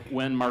ago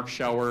when Mark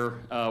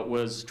Schauer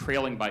was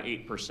trailing by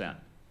 8%.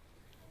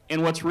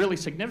 And what's really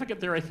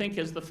significant there, I think,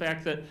 is the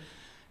fact that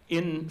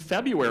in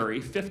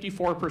February,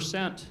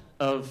 54%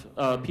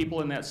 of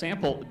people in that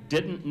sample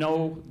didn't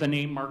know the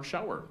name Mark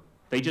Schauer.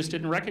 They just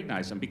didn't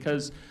recognize him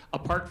because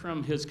apart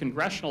from his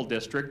congressional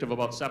district of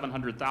about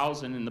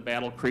 700,000 in the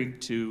Battle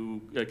Creek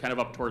to kind of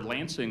up toward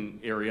Lansing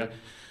area,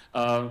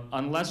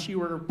 unless you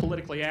were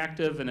politically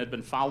active and had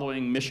been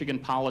following Michigan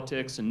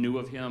politics and knew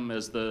of him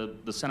as the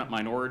Senate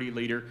Minority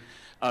Leader,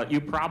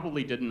 you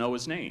probably didn't know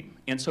his name.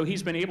 And so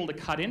he's been able to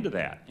cut into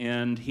that.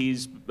 And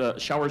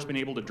Schauer's been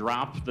able to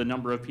drop the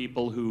number of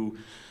people who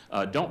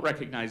don't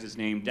recognize his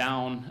name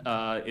down.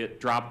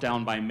 It dropped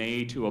down by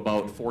May to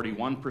about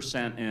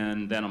 41%,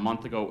 and then a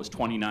month ago it was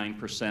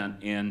 29%.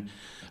 And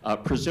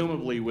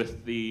presumably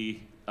with the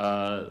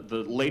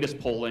latest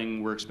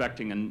polling, we're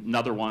expecting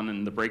another one,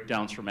 and the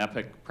breakdowns from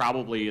Epic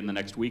probably in the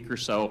next week or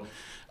so.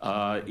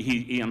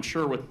 I'm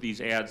sure with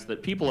these ads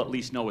that people at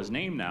least know his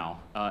name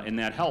now, and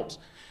that helps.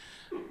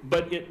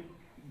 But it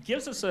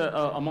gives us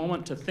a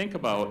moment to think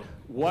about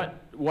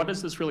what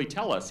does this really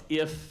tell us?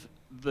 If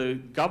the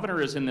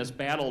governor is in this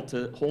battle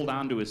to hold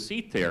on to his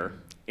seat there,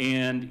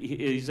 and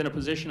he's in a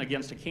position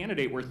against a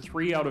candidate where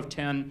 3 out of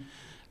 10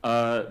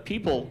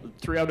 people,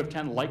 3 out of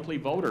 10 likely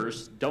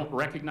voters don't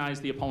recognize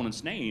the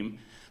opponent's name,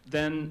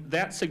 then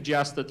that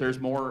suggests that there's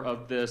more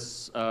of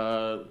this,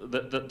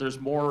 that there's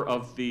more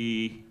of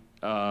the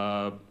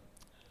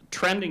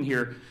trending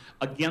here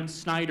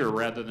against Snyder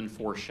rather than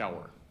for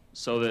Schauer.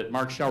 So that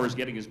Mark Schauer is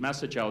getting his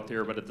message out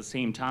there, but at the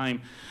same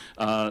time,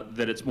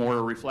 that it's more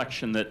a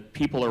reflection that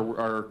people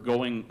are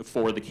going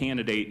for the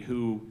candidate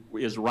who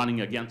is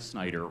running against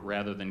Snyder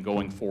rather than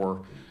going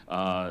for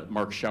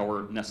Mark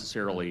Schauer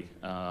necessarily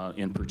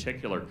in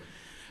particular.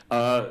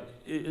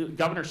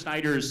 Governor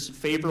Snyder's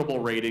favorable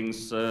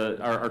ratings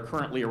are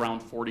currently around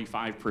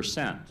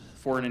 45%.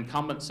 For an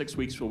incumbent 6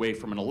 weeks away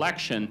from an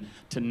election,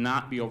 to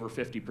not be over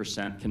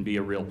 50% can be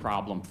a real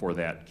problem for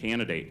that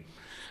candidate.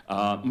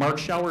 Mark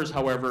Schauer's,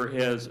 however,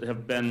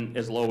 have been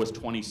as low as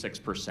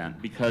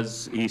 26%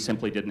 because he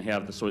simply didn't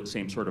have the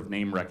same sort of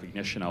name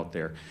recognition out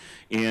there.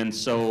 And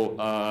so,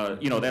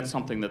 you know, that's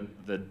something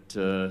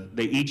that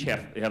they each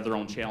have their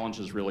own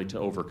challenges really to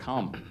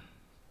overcome.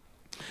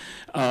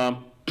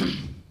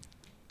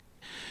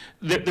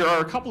 There are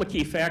a couple of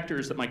key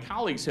factors that my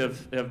colleagues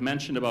have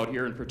mentioned about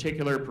here, in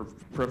particular,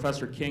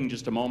 Professor King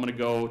just a moment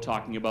ago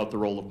talking about the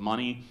role of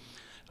money.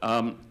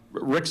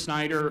 Rick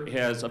Snyder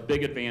has a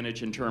big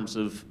advantage in terms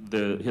of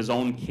his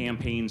own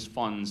campaign's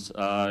funds.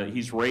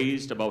 He's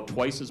raised about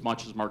twice as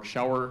much as Mark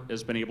Schauer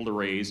has been able to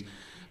raise,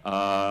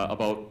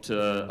 about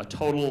a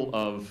total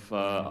of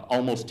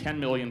almost $10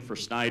 million for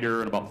Snyder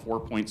and about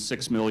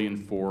 $4.6 million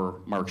for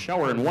Mark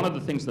Schauer. And one of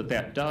the things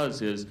that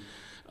does is,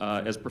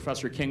 as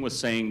Professor King was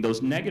saying,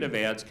 those negative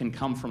ads can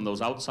come from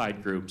those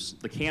outside groups.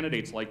 The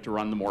candidates like to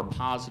run the more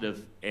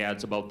positive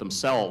ads about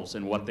themselves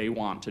and what they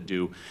want to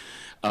do.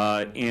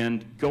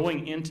 And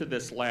going into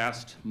this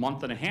last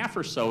month and a half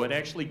or so, it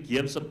actually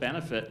gives a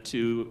benefit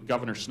to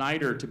Governor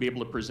Snyder to be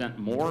able to present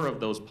more of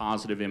those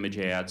positive image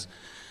ads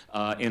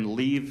and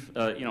leave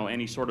you know,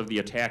 any sort of the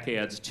attack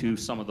ads to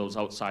some of those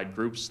outside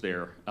groups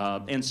there.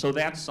 And so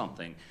that's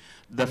something.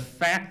 The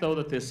fact, though,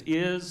 that this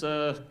is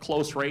a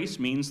close race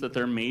means that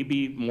there may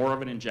be more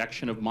of an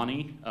injection of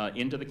money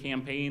into the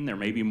campaign. There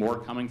may be more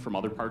coming from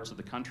other parts of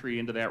the country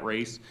into that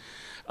race.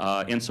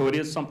 And so it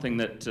is something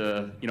that,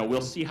 you know,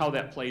 we'll see how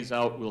that plays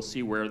out. We'll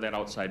see where that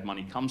outside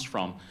money comes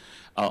from.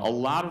 A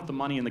lot of the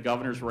money in the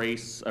governor's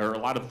race, or a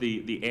lot of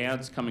the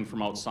ads coming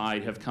from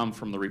outside have come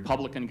from the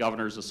Republican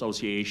Governors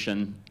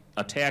Association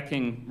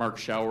attacking Mark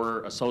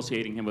Schauer,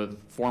 associating him with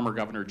former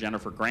Governor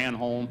Jennifer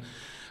Granholm.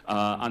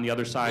 On the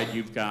other side,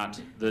 you've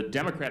got the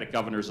Democratic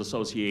Governors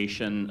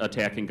Association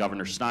attacking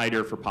Governor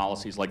Snyder for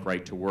policies like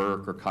right to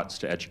work or cuts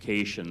to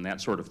education,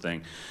 that sort of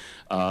thing.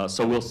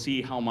 So we'll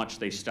see how much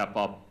they step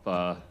up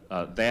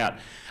that.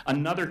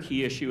 Another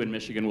key issue in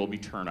Michigan will be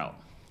turnout.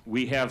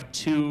 We have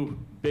two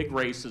big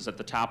races at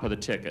the top of the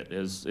ticket.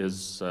 As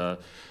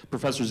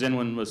Professor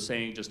Zinman was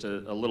saying just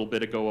a little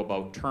bit ago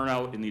about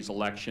turnout in these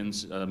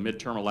elections,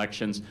 midterm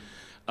elections,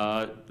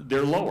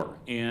 they're lower.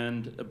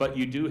 But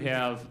you do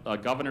have a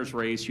governor's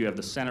race, you have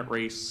the Senate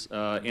race,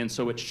 and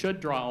so it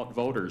should draw out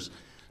voters.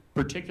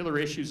 Particular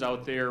issues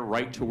out there,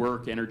 right to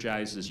work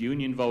energizes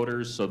union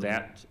voters, so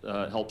that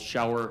helps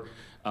Schauer.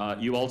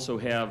 You also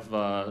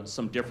have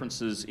some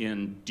differences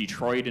in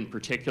Detroit in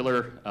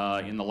particular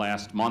in the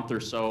last month or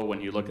so.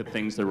 When you look at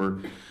things,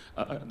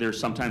 there's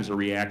sometimes a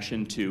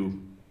reaction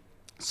to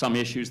some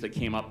issues that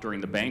came up during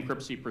the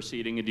bankruptcy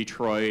proceeding in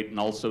Detroit, and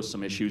also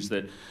some issues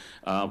that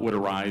would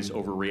arise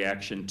over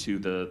reaction to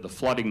the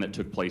flooding that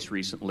took place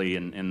recently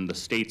and the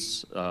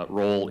state's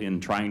role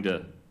in trying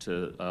to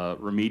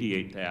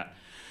remediate that.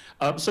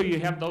 So you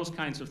have those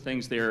kinds of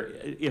things there.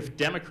 If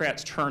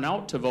Democrats turn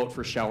out to vote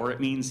for Schauer, it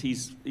means he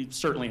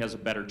certainly has a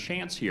better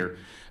chance here.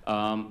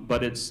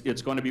 But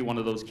it's going to be one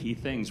of those key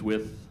things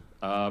with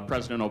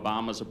President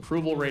Obama's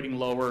approval rating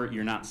lower.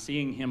 You're not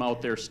seeing him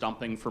out there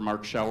stumping for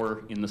Mark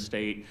Schauer in the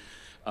state.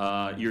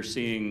 You're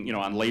seeing,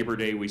 on Labor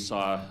Day we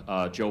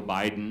saw Joe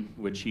Biden,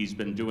 which he's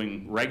been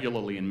doing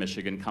regularly in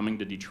Michigan, coming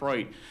to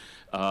Detroit.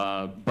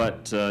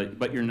 But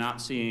you're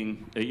not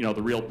seeing,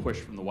 the real push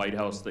from the White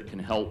House that can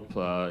help.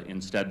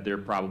 Instead, they're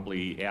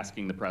probably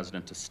asking the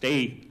president to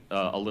stay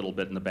a little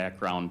bit in the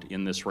background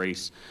in this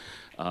race.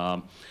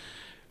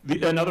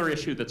 Another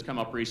issue that's come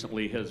up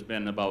recently has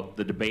been about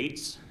the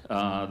debates,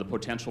 the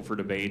potential for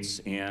debates,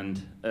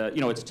 and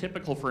it's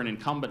typical for an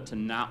incumbent to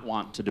not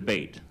want to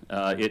debate.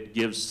 It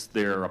gives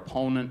their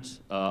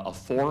opponent a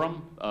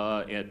forum.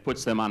 It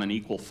puts them on an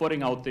equal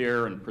footing out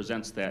there and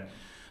presents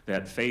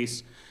that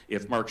face.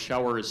 If Mark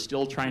Schauer is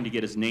still trying to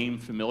get his name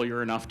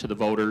familiar enough to the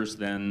voters,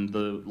 then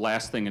the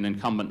last thing an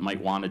incumbent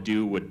might want to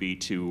do would be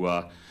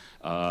to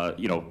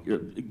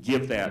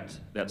give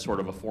that sort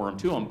of a forum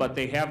to him. But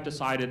they have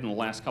decided in the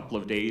last couple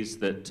of days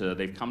that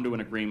they've come to an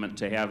agreement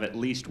to have at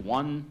least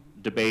one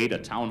debate, a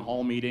town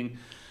hall meeting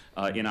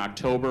in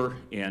October,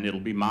 and it'll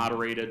be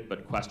moderated,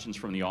 but questions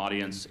from the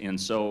audience. And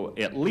so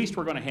at least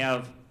we're going to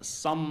have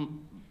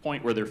some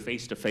point where they're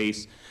face to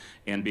face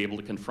and be able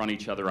to confront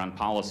each other on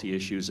policy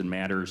issues and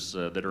matters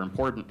that are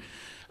important.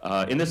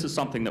 And this is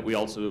something that we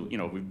also,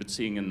 we've been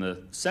seeing in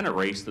the Senate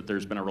race, that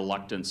there's been a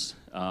reluctance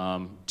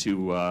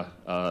to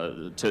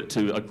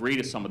agree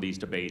to some of these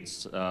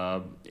debates,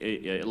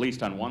 at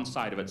least on one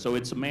side of it. So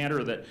it's a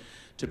matter that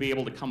to be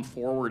able to come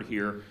forward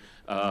here,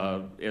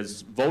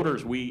 as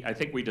voters, I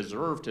think we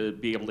deserve to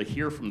be able to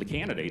hear from the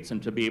candidates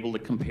and to be able to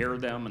compare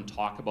them and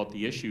talk about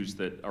the issues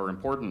that are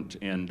important.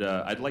 And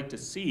I'd like to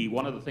see,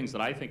 one of the things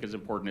that I think is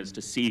important is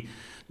to see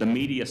the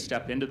media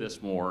step into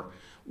this more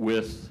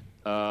with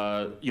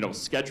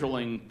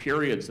scheduling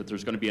periods, that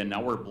there's going to be an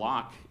hour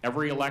block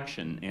every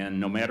election, and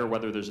no matter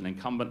whether there's an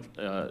incumbent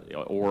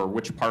or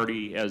which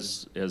party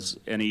has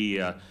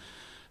any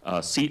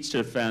seats to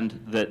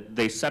defend, that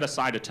they set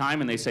aside a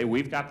time and they say,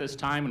 we've got this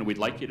time and we'd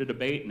like you to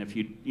debate, and if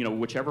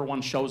whichever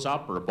one shows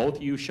up or both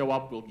of you show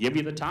up, we'll give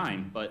you the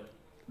time. But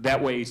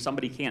that way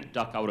somebody can't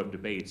duck out of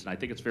debates, and I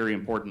think it's very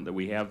important that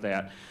we have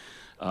that.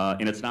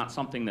 And it's not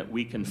something that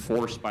we can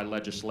force by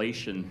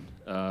legislation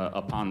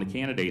upon the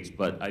candidates,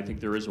 but I think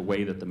there is a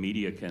way that the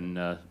media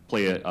can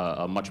play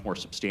a much more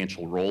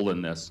substantial role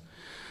in this.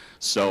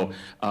 So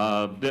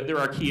there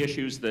are key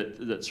issues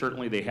that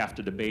certainly they have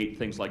to debate,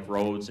 things like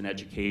roads and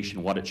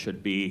education, what it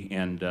should be,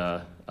 and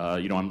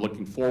I'm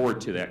looking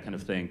forward to that kind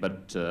of thing.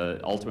 But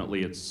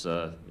ultimately, it's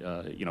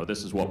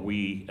this is what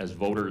we as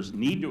voters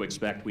need to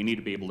expect. We need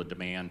to be able to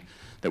demand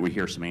that we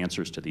hear some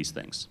answers to these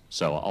things.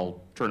 So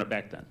I'll turn it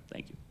back then.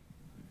 Thank you.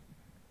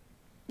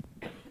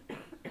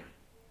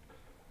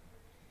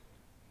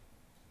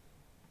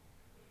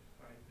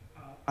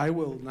 I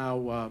will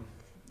now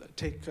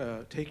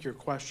take your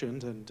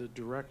questions and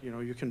direct,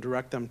 you can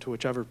direct them to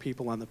whichever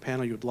people on the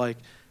panel you'd like,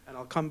 and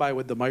I'll come by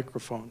with the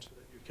microphone so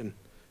that you can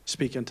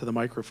speak into the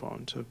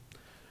microphone. So,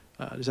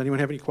 does anyone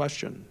have any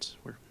questions?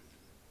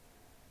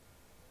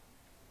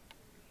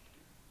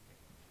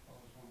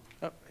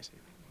 Oh, I see.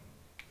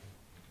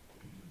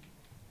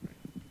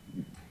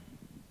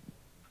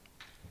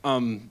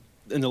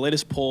 In the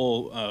latest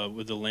poll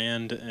with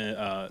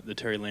the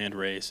Terry Land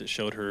race, it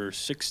showed her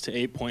 6 to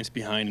 8 points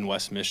behind in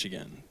West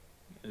Michigan.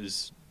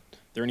 Is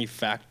there any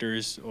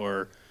factors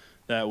or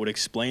that would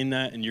explain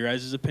that in your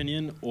guys'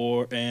 opinion,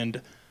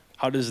 and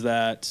how does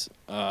that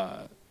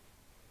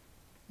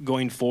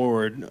going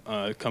forward,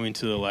 coming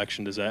to the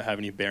election, does that have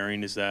any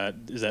bearing? Is that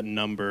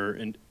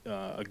number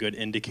a good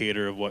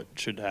indicator of what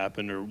should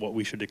happen or what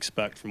we should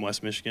expect from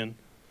West Michigan?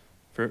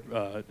 for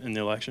in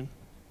the election?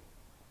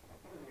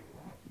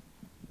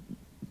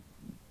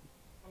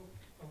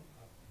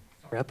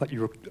 I thought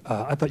you were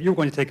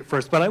going to take it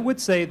first, but I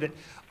would say that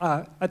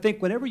I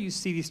think whenever you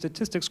see these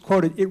statistics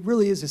quoted, it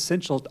really is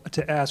essential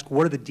to ask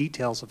what are the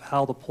details of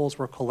how the polls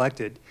were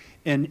collected.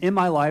 And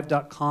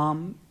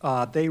MILive.com,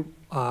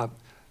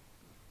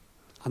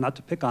 not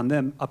to pick on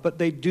them, but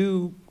they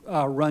do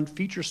run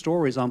feature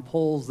stories on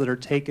polls that are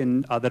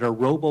taken that are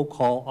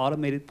robocall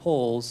automated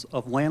polls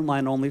of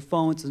landline-only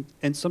phones,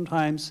 and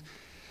sometimes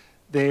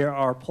there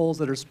are polls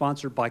that are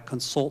sponsored by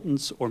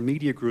consultants or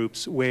media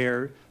groups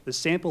where the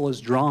sample is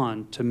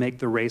drawn to make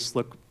the race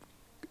look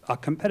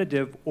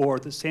competitive, or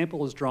the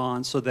sample is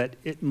drawn so that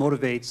it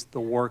motivates the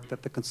work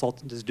that the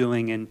consultant is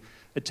doing in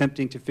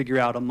attempting to figure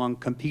out among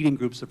competing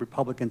groups of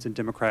Republicans and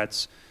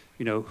Democrats,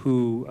 you know,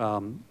 who,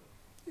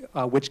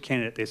 which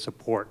candidate they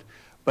support.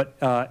 But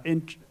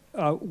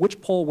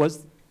which poll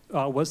was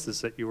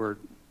this that you were?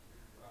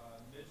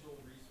 Mitchell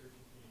Research and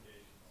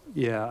Communications.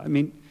 Yeah, I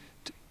mean,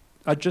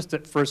 just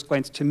at first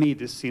glance, to me,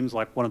 this seems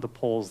like one of the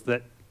polls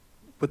that,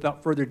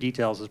 without further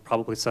details, is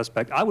probably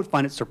suspect. I would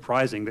find it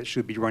surprising that she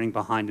would be running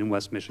behind in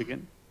West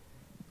Michigan.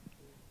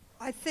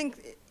 I think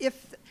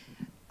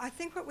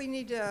what we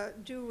need to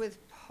do with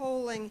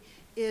polling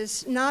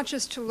is not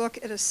just to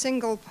look at a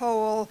single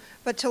poll,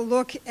 but to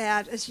look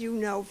at, as you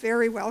know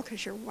very well,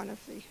 because you're one of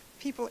the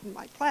people in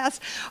my class,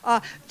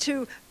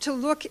 to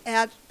look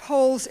at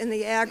polls in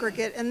the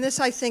aggregate. And this,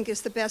 I think,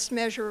 is the best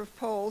measure of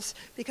polls,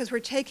 because we're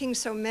taking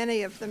so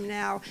many of them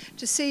now,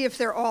 to see if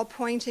they're all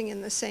pointing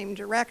in the same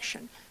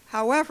direction.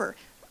 However,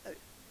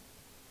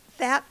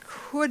 that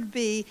could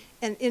be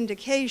an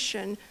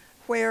indication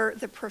where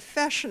the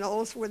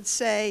professionals would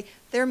say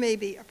there may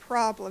be a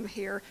problem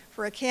here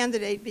for a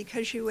candidate,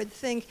 because you would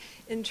think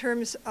in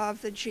terms of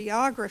the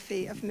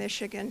geography of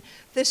Michigan,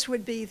 this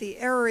would be the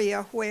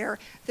area where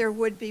there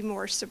would be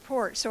more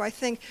support. So I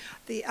think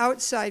the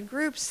outside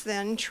groups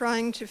then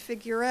trying to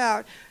figure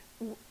out,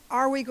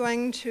 are we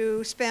going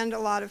to spend a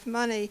lot of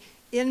money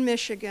in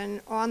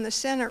Michigan on the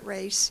Senate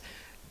race?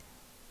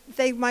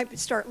 They might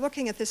start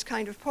looking at this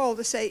kind of poll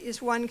to say, is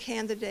one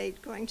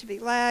candidate going to be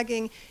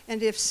lagging?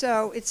 And if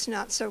so, it's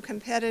not so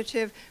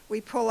competitive.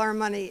 We pull our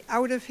money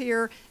out of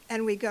here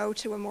and we go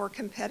to a more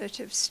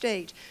competitive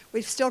state.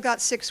 We've still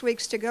got 6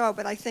 weeks to go,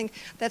 but I think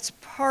that's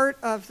part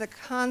of the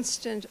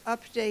constant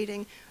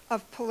updating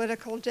of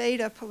political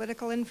data,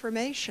 political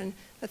information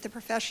that the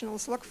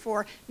professionals look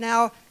for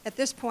now at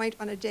this point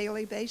on a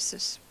daily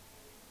basis.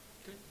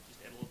 Just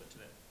add a little bit to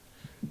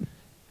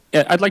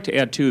that. I'd like to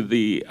add to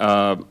the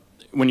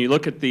when you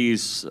look at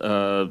these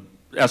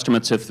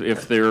estimates,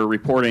 if they're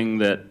reporting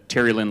that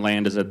Terry Lynn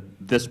land is at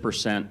this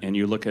percent, and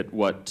you look at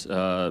what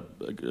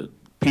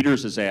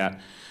Peters is at,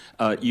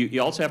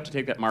 you also have to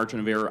take that margin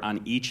of error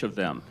on each of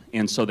them.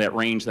 And so that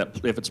range,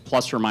 that if it's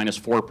plus or minus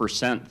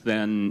 4%,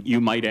 then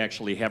you might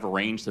actually have a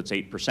range that's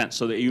 8%.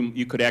 So that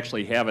you could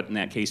actually have it in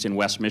that case in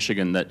West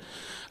Michigan that,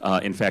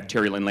 in fact,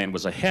 Terry Lynn land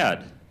was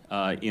ahead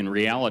in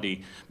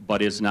reality,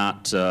 but is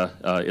not,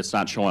 it's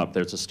not showing up.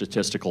 There's a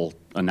statistical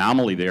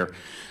anomaly there.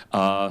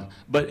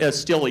 But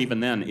still, even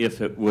then, if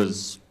it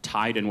was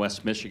tied in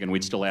West Michigan,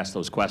 we'd still ask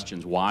those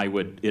questions. Why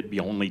would it be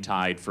only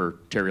tied for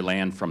Terry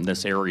Land from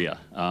this area?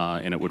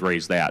 And it would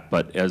raise that.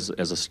 But as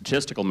a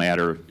statistical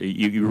matter,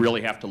 you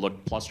really have to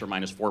look plus or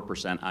minus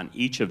 4% on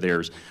each of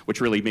theirs,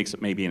 which really makes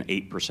it maybe an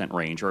 8%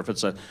 range. Or if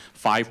it's a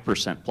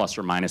 5% plus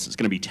or minus, it's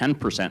going to be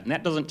 10%. And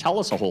that doesn't tell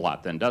us a whole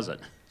lot then, does it?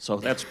 So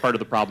that's part of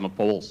the problem of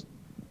polls.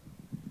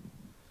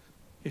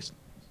 Yes.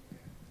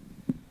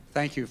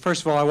 Thank you.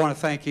 First of all, I want to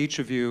thank each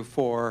of you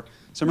for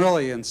some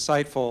really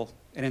insightful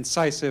and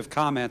incisive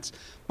comments.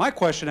 My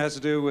question has to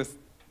do with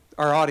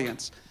our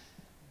audience.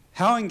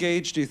 How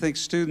engaged do you think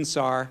students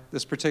are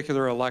this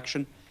particular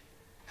election?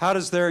 How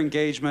does their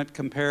engagement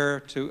compare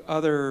to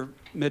other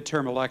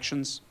midterm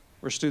elections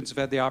where students have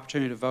had the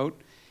opportunity to vote?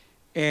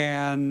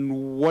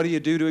 And what do you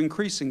do to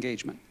increase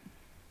engagement?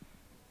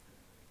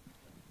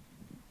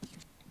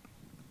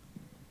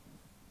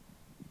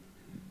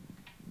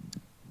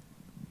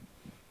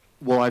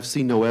 Well, I've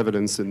seen no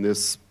evidence in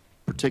this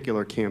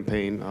particular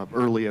campaign,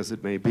 early as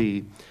it may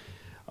be.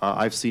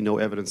 I've seen no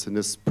evidence in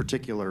this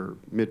particular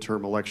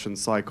midterm election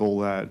cycle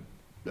that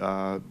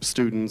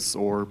students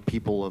or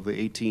people of the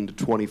 18 to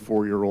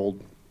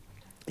 24-year-old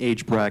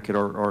age bracket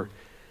are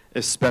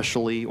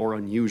especially or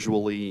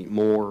unusually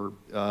more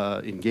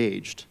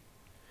engaged.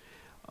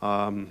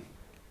 The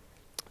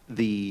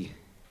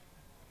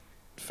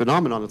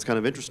phenomenon that's kind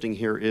of interesting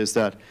here is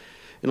that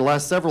in the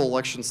last several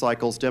election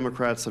cycles,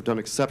 Democrats have done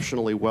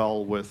exceptionally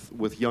well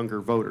with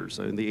younger voters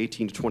in the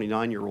 18 to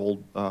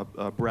 29-year-old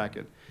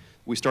bracket.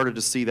 We started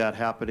to see that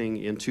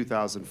happening in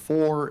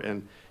 2004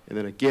 and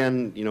then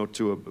again, you know,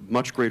 to a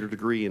much greater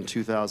degree in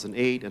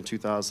 2008 and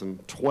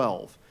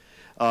 2012.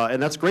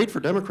 And that's great for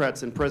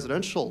Democrats in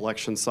presidential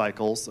election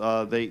cycles.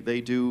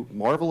 They do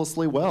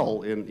marvelously well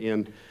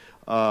with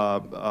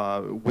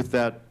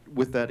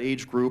that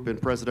age group in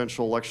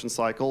presidential election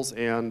cycles,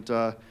 and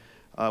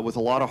with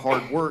a lot of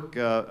hard work,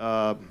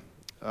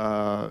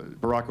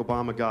 Barack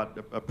Obama got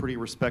a pretty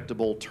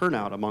respectable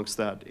turnout amongst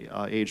that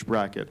age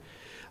bracket.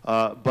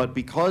 But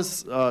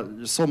because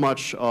so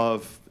much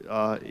of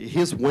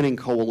his winning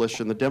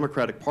coalition, the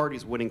Democratic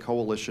Party's winning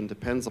coalition,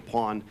 depends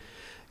upon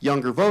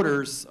younger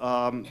voters,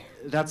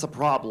 that's a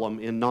problem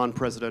in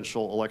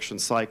non-presidential election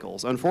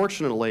cycles.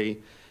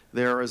 Unfortunately,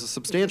 there is a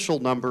substantial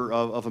number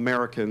of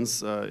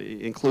Americans,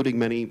 including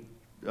many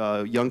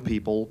young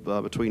people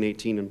between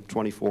 18 and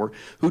 24,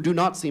 who do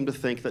not seem to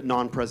think that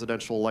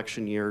non-presidential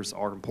election years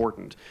are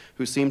important,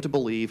 who seem to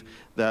believe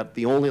that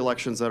the only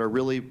elections that are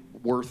really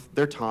worth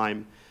their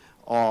time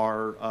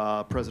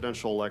are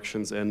presidential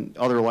elections, and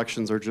other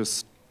elections are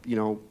just, you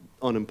know,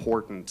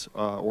 unimportant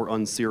or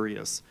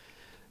unserious.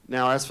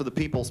 Now, as for the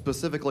people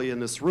specifically in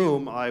this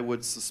room, I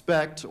would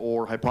suspect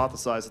or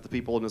hypothesize that the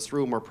people in this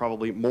room are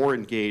probably more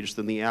engaged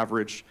than the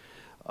average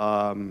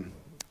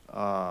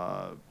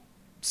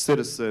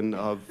citizen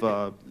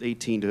of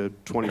 18 to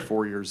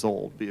 24 years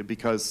old,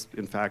 because,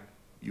 in fact,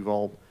 you've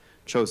all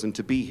chosen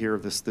to be here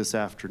this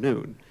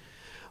afternoon.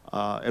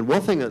 And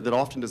one thing that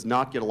often does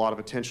not get a lot of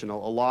attention, a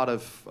lot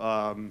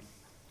of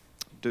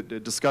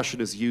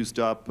discussion is used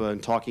up in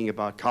talking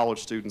about college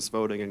students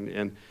voting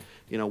and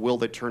you know, will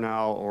they turn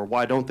out or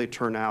why don't they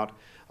turn out?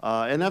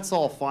 And that's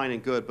all fine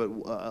and good, but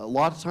a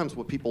lot of times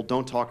what people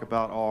don't talk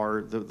about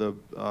are the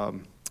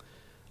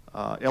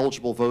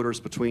eligible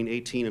voters between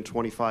 18 and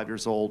 25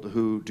 years old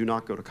who do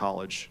not go to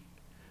college.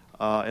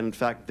 And in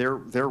fact, their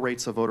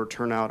rates of voter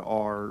turnout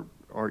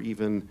are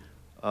even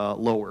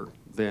lower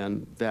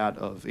than that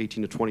of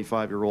 18 to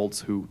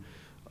 25-year-olds who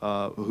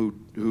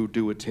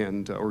do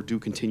attend or do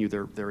continue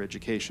their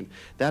education.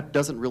 That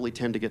doesn't really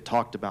tend to get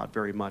talked about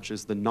very much,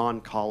 is the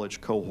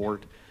non-college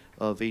cohort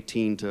of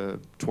 18 to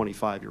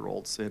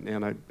 25-year-olds,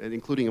 and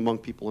including among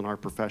people in our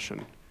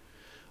profession.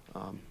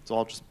 So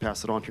I'll just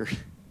pass it on here.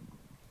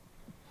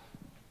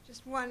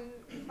 Just one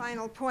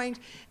final point,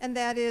 and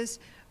that is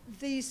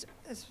these,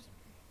 as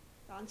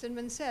Don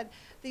Zinman said,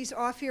 these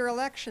off-year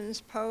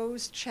elections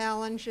pose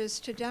challenges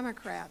to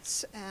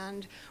Democrats.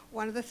 And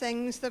one of the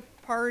things the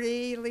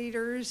party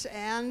leaders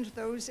and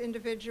those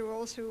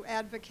individuals who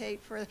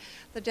advocate for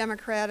the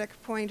Democratic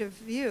point of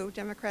view,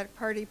 Democratic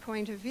Party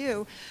point of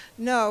view,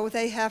 know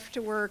they have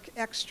to work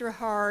extra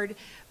hard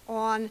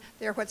on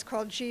their what's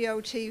called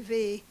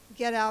GOTV,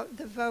 get out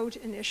the vote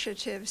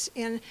initiatives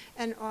in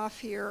an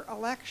off-year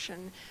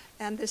election.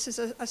 And this is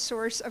a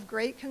source of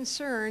great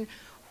concern.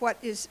 What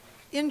is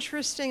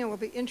interesting and will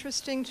be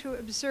interesting to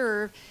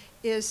observe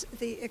is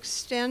the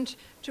extent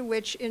to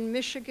which in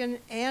Michigan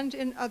and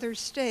in other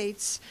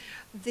states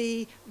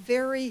the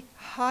very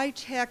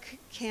high-tech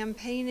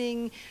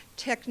campaigning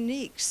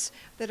techniques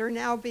that are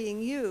now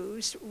being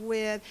used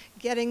with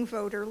getting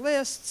voter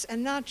lists,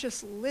 and not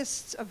just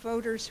lists of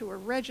voters who are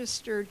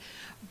registered,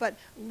 but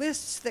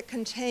lists that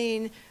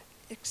contain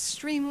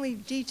extremely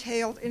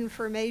detailed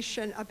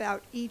information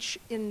about each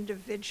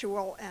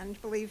individual.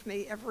 And believe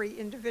me, every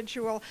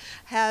individual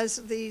has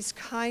these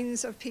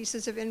kinds of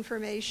pieces of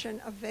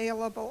information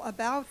available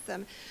about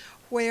them,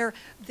 where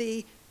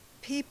the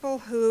people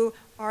who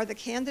are the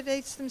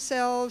candidates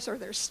themselves or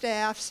their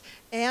staffs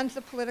and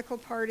the political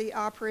party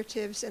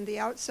operatives and the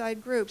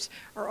outside groups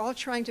are all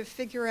trying to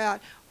figure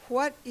out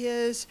what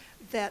is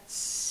that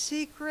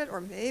secret,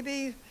 or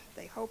maybe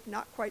they hope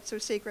not quite so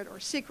secret, or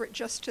secret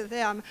just to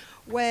them,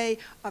 way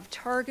of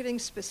targeting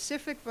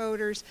specific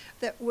voters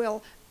that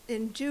will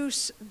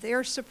induce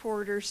their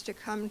supporters to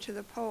come to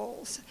the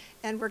polls.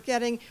 And we're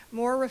getting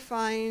more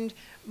refined,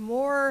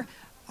 more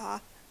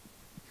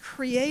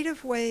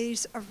creative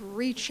ways of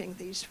reaching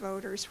these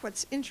voters.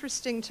 What's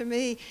interesting to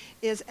me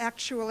is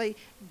actually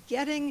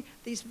getting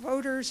these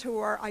voters who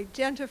are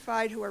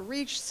identified, who are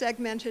reached,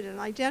 segmented, and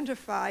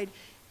identified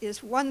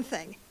is one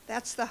thing.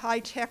 That's the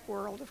high-tech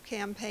world of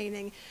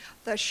campaigning.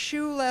 The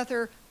shoe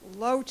leather,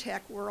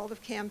 low-tech world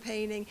of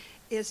campaigning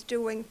is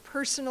doing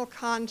personal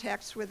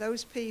contacts with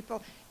those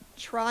people,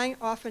 trying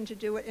often to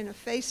do it in a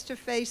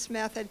face-to-face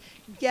method,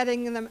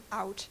 getting them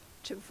out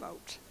to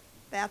vote.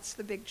 That's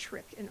the big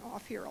trick in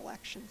off-year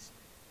elections.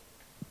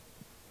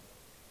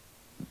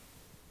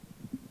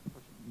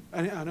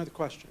 Another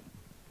question?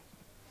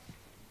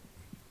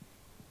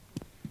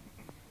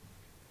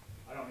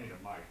 I don't need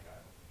a mic.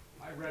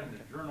 I read in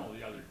the Journal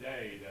the other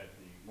day that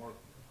the more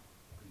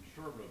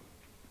conservative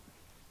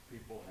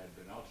people had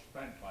been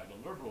outspent by the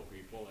liberal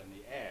people in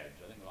the ads.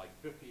 I think like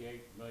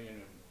 58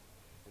 million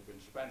had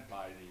been spent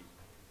by the,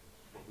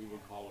 what we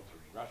would call the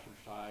progressive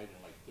side, and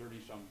like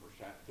 30-some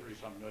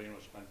million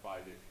was spent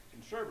by the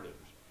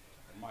conservatives.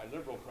 And my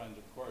liberal friends,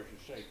 of course, you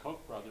say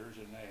Koch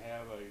brothers, and they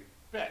have a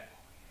bet.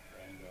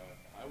 And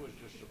I was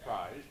just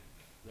surprised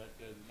that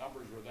the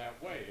numbers were that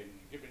way. And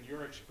given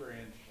your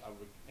experience, I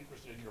was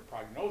interested in your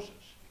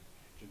prognosis.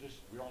 So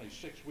we're only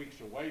 6 weeks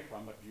away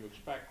from it. Do you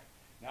expect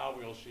now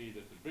we'll see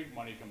that the big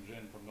money comes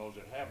in from those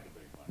that have the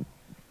big money?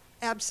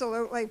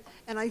 Absolutely.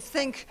 And I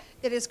think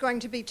it is going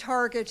to be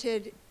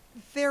targeted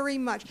very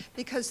much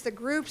because the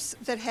groups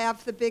that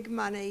have the big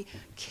money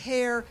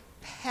care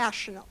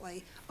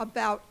passionately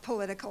about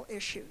political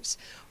issues.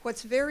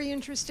 What's very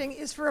interesting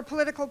is for a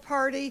political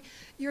party,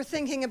 you're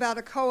thinking about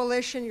a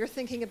coalition, you're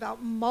thinking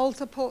about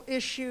multiple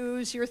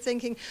issues, you're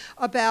thinking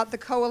about the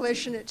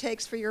coalition it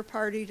takes for your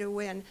party to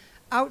win.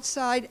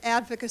 Outside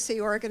advocacy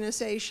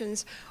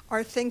organizations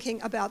are thinking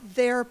about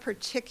their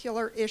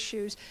particular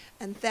issues,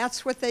 and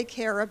that's what they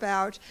care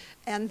about.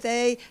 And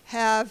they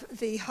have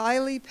the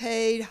highly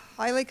paid,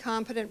 highly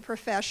competent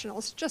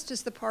professionals, just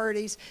as the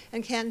parties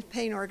and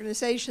campaign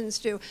organizations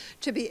do,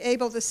 to be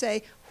able to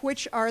say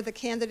which are the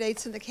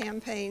candidates in the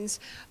campaigns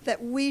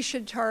that we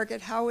should target,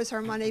 how is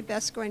our money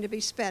best going to be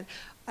spent.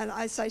 And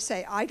as I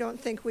say, I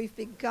don't think we've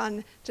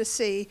begun to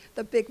see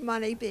the big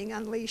money being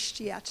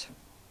unleashed yet.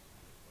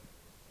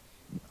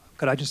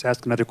 Could I just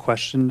ask another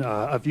question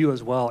of you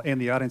as well and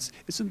the audience?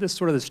 Isn't this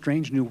sort of the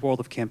strange new world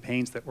of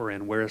campaigns that we're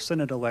in, where a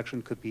Senate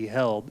election could be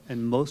held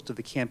and most of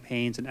the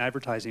campaigns and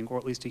advertising, or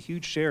at least a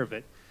huge share of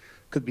it,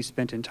 could be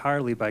spent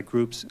entirely by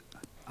groups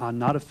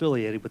not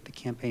affiliated with the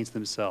campaigns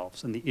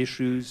themselves, and the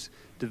issues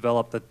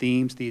developed, the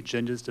themes, the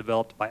agendas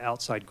developed by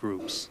outside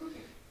groups?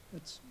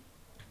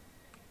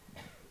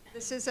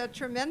 This is a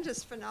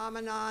tremendous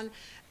phenomenon,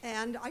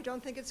 and I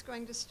don't think it's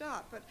going to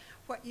stop. But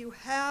what you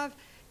have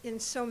in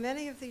so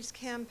many of these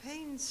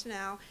campaigns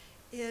now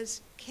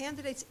is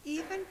candidates,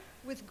 even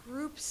with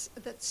groups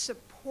that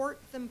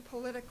support them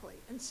politically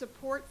and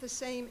support the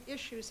same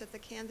issues that the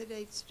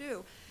candidates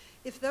do.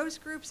 If those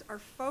groups are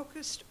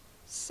focused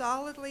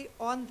solidly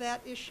on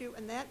that issue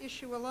and that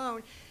issue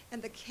alone,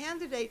 and the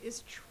candidate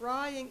is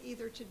trying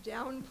either to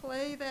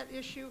downplay that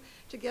issue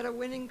to get a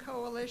winning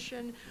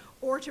coalition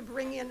or to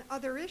bring in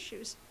other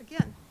issues,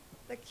 again,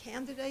 the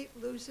candidate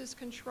loses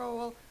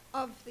control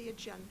of the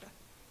agenda.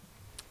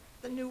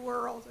 The new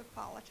world of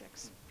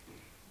politics.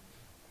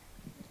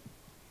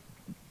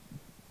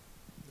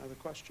 Another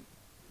question?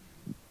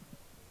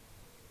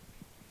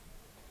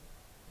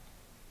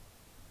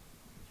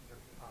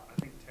 I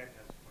think Ted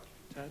has a question.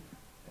 Ted?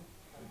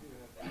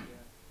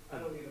 I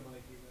don't need a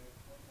mic either.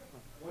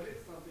 What is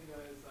something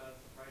that has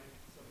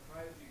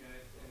surprised you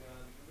guys in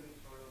the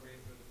gubernatorial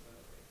race or the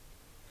Senate race?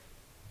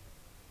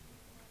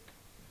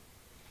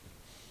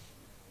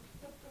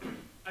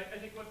 I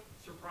think what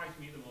surprised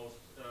me the most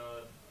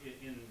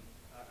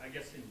I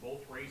guess in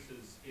both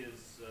races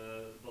is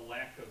the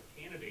lack of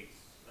candidates.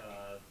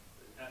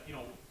 You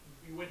know,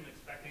 you wouldn't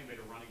expect anybody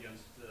to run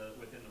against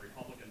within the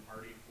Republican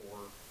Party for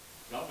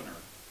governor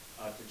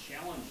to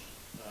challenge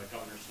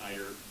Governor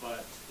Snyder,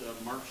 but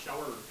Mark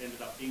Schauer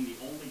ended up being the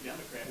only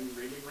Democrat who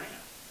really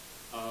ran.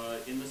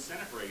 In the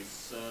Senate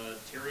race,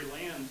 Terry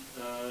Land,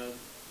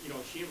 you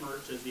know, she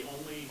emerged as the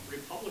only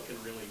Republican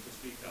really to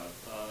speak of.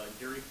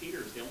 Gary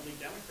Peters, the only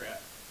Democrat.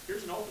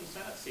 Here's an open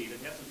Senate seat.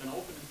 It hasn't been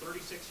open in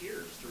 36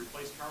 years to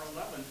replace Carl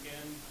Levin,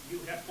 and you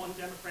have one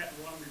Democrat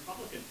and one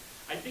Republican.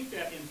 I think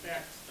that, in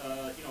fact,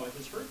 you know, it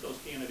has hurt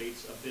those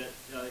candidates a bit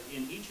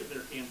in each of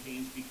their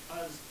campaigns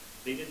because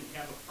they didn't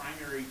have a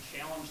primary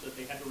challenge that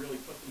they had to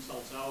really put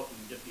themselves out and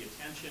get the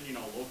attention, you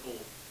know, local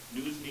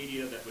news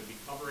media that would be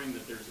covering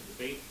that there's a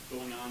debate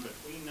going on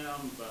between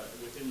them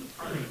within the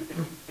party.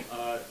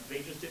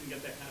 They just didn't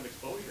get that kind of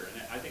exposure,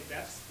 and I think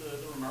that's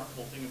the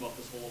remarkable thing about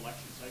this whole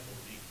election cycle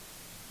to me.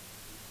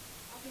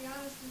 I'll be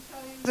honest and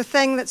tell you the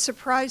thing that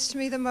surprised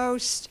me the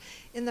most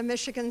in the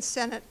Michigan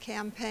Senate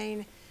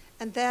campaign,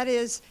 and that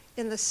is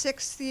in the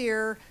 6th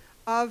year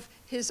of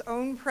his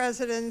own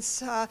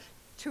president's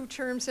 2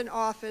 terms in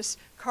office,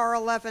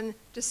 Carl Levin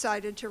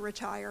decided to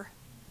retire.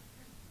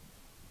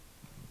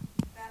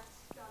 That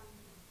stunned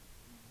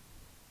me.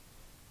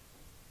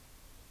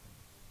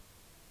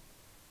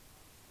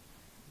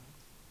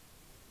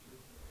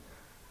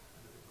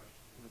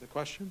 Another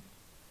question?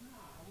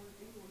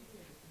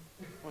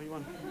 Oh, you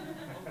want?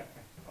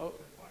 Oh,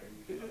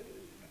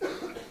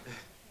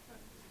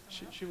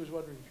 she was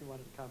wondering if you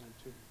wanted to comment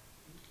too.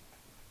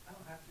 I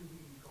don't have to. We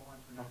can go on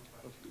for another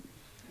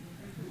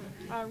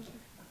question.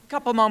 A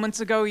couple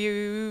moments ago,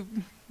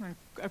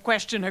 a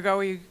question ago,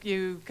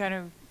 you kind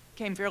of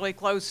came fairly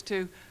close to,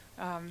 you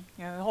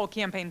know, the whole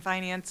campaign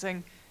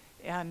financing,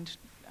 and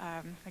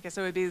I guess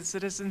it would be the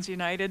Citizens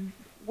United.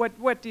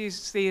 What do you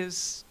see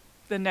as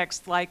the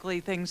next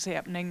likely things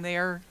happening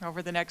there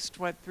over the next,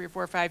 3 or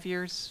 4 or 5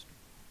 years?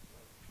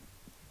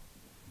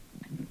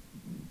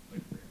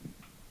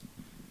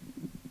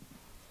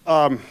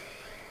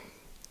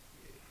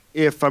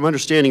 If I'm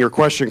understanding your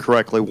question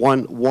correctly,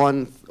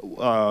 one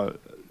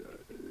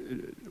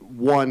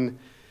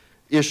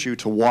issue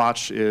to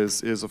watch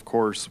is of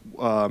course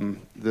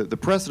the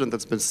precedent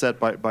that's been set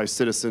by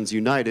Citizens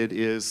United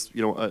is,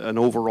 you know, an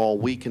overall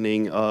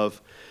weakening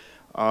of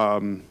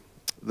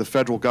the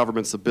federal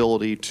government's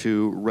ability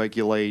to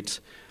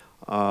regulate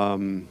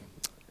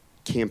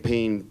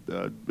campaign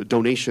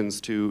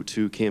donations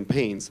to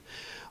campaigns.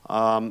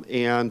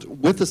 And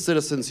with the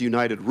Citizens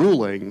United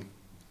ruling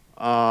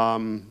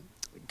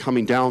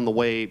coming down the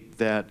way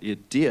that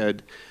it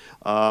did,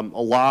 A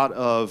lot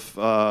of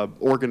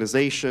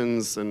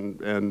organizations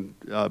and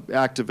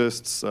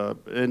activists,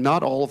 and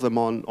not all of them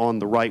on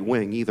the right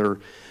wing either,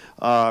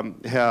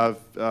 have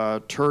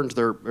turned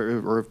their,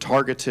 or have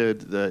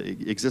targeted the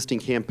existing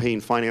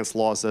campaign finance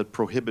laws that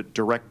prohibit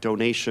direct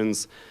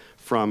donations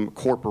from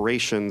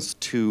corporations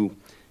to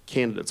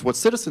candidates. What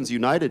Citizens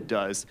United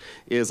does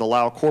is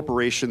allow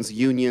corporations,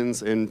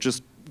 unions, and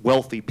just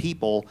wealthy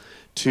people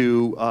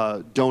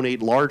to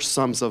donate large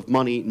sums of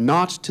money,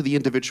 not to the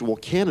individual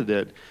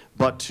candidate,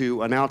 but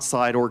to an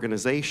outside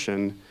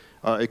organization.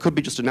 It could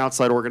be just an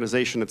outside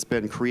organization that's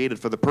been created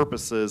for the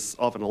purposes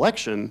of an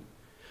election,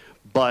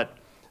 but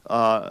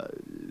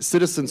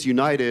Citizens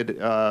United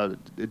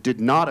did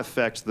not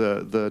affect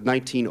the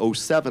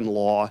 1907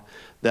 law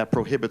that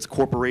prohibits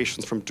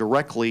corporations from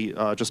directly,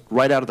 just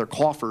right out of their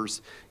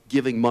coffers,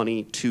 giving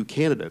money to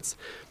candidates.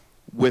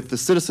 With the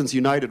Citizens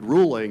United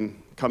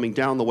ruling coming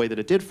down the way that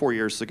it did 4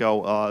 years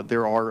ago,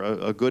 there are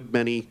a good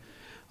many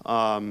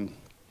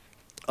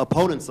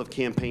opponents of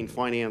campaign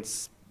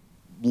finance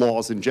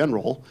laws in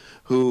general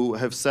who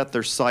have set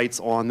their sights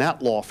on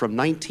that law from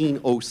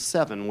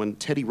 1907 when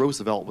Teddy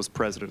Roosevelt was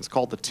president. It's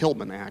called the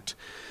Tillman Act,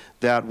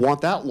 that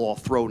want that law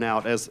thrown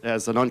out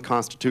as an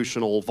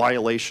unconstitutional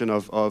violation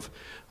of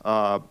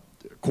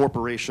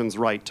corporations'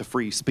 right to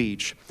free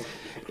speech.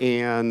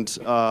 And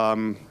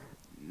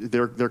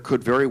there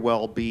could very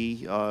well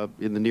be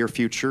in the near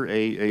future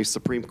a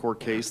Supreme Court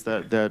case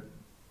that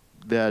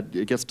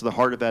gets to the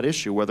heart of that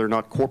issue, whether or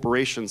not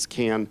corporations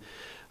can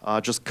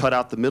just cut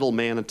out the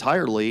middleman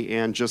entirely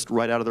and just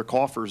right out of their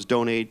coffers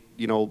donate,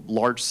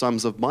 large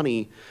sums of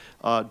money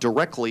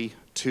directly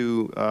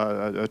to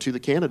the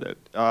candidate.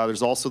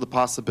 There's also the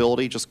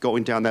possibility, just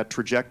going down that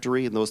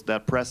trajectory and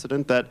that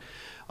precedent, that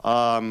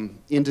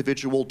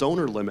individual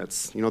donor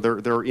limits.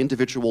 There are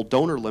individual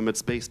donor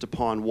limits based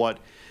upon what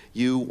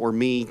you or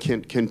me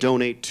can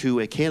donate to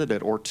a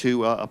candidate or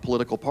to a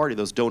political party.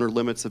 Those donor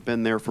limits have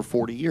been there for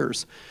 40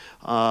 years.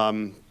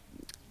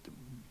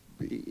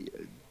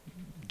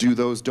 Do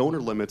those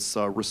donor limits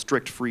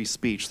restrict free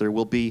speech? There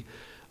will be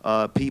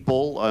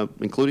people,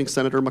 including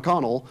Senator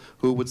McConnell,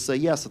 who would say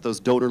yes, that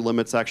those donor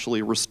limits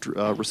actually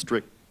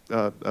restrict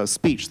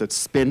speech, that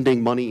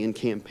spending money in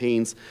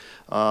campaigns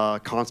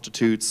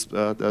constitutes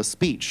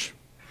speech.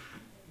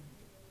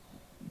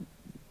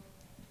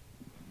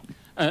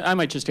 I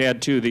might just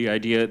add to the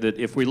idea that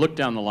if we look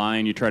down the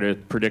line, you try to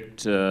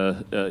predict,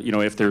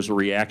 if there's a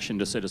reaction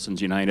to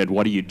Citizens United,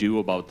 what do you do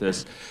about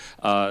this?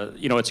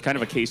 It's kind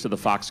of a case of the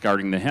fox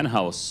guarding the hen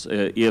house.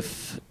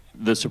 If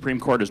the Supreme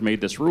Court has made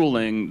this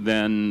ruling,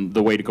 then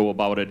the way to go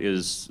about it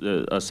is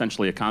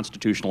essentially a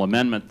constitutional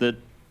amendment that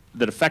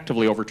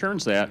effectively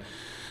overturns that.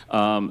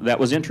 That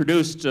was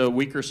introduced a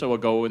week or so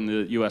ago in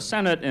the U.S.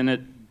 Senate, and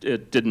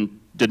it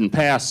didn't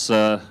pass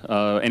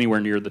anywhere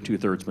near the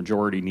 2/3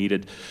 majority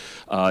needed.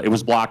 It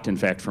was blocked, in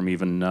fact, from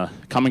even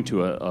coming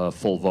to a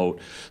full vote.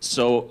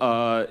 So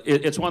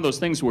it's one of those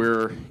things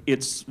where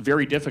it's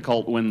very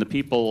difficult when the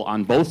people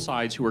on both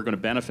sides who are going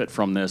to benefit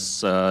from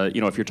this,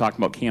 if you're talking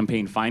about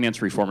campaign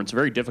finance reform, it's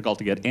very difficult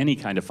to get any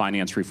kind of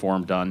finance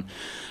reform done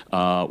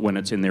when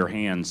it's in their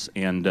hands.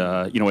 And,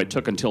 it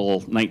took until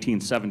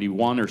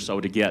 1971 or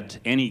so to get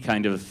any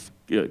kind of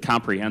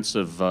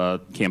comprehensive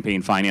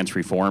campaign finance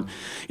reform.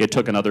 It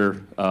took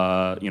another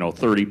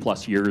 30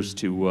 plus years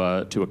to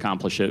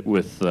accomplish it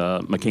with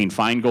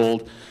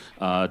McCain-Feingold,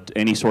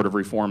 any sort of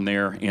reform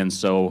there. And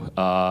so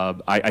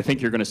I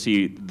think you're going to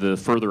see the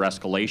further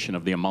escalation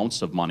of the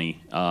amounts of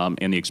money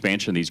and the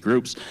expansion of these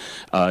groups.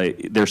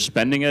 They're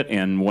spending it,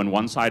 and when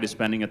one side is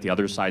spending it, the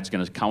other side's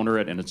going to counter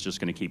it, and it's just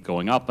going to keep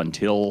going up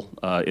until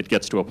it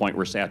gets to a point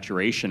where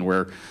saturation,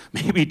 where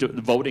maybe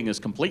voting is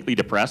completely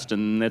depressed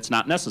and it's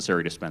not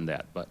necessary to spend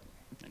that. But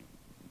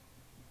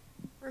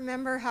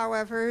remember,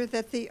 however,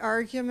 that the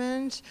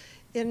argument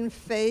in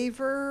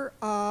favor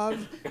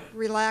of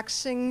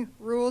relaxing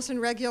rules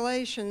and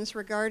regulations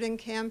regarding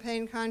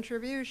campaign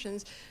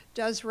contributions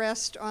does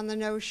rest on the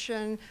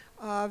notion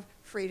of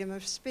freedom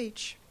of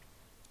speech.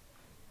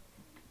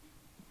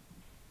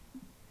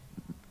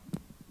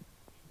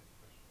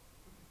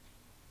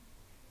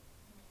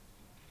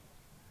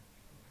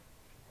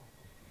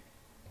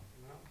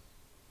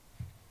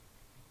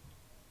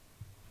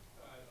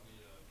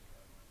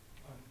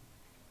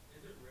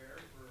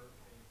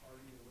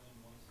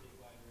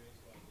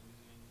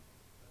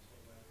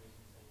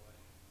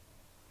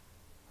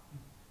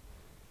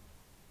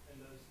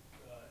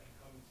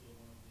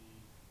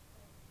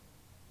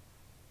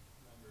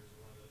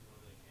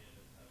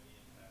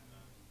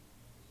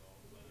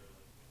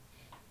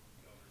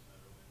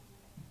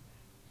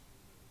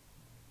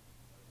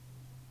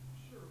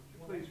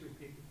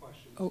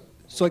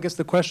 So I guess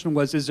the question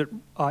was, is it,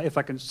 if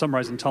I can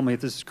summarize and tell me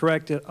if this is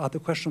correct, the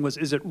question was,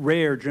 is it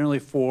rare generally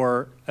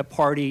for a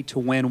party to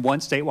win one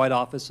statewide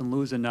office and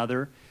lose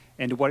another?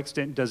 And to what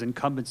extent does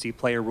incumbency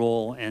play a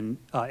role in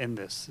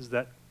this? Is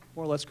that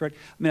more or less correct?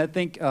 I mean, I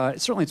think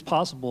certainly it's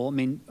possible. I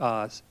mean,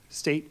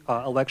 state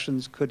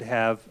elections could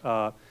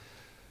have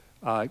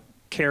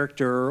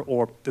character,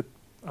 or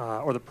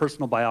or the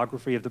personal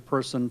biography of the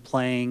person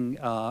playing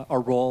a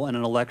role in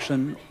an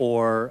election,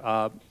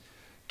 or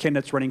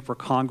candidates running for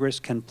Congress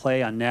can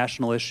play on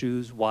national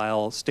issues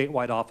while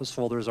statewide office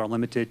holders are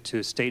limited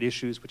to state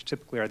issues, which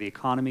typically are the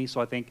economy.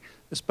 So I think,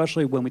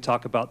 especially when we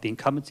talk about the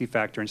incumbency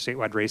factor in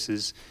statewide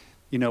races,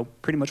 you know,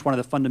 pretty much one of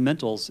the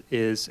fundamentals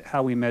is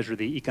how we measure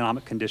the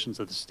economic conditions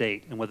of the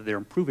state and whether they're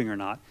improving or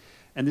not.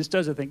 And this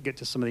does, I think, get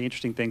to some of the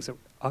interesting things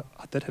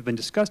that have been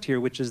discussed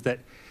here, which is that,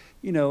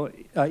 you know,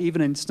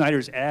 even in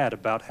Snyder's ad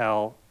about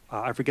how,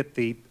 I forget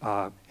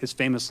his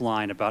famous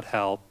line about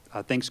how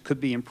things could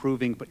be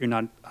improving, but you're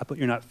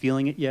not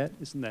feeling it yet.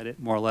 Isn't that it,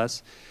 more or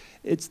less?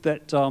 It's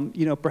that,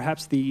 you know,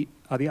 perhaps the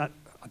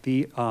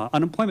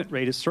unemployment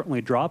rate is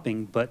certainly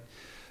dropping, but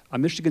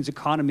Michigan's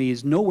economy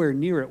is nowhere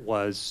near it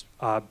was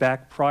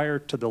back prior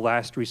to the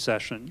last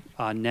recession.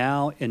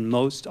 Now, in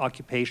most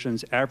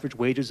occupations, average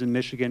wages in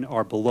Michigan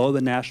are below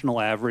the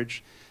national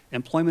average.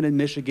 Employment in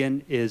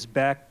Michigan is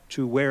back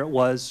to where it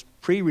was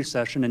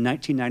pre-recession in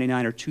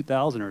 1999 or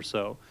 2000 or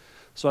so.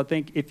 So I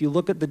think if you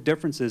look at the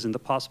differences in the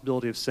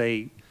possibility of,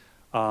 say,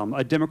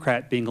 a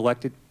Democrat being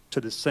elected to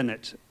the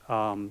Senate,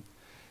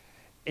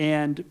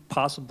 and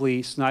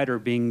possibly Snyder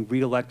being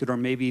reelected, or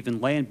maybe even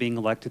Land being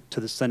elected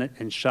to the Senate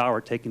and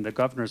Schauer taking the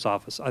governor's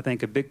office, I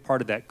think a big part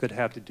of that could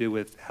have to do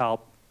with how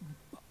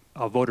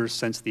voters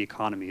sense the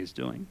economy is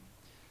doing.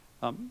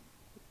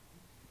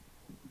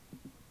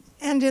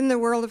 And in the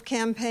world of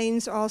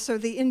campaigns also,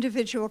 the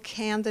individual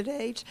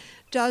candidate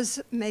does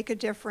make a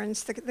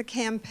difference. The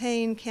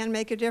campaign can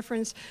make a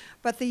difference,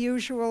 but the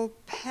usual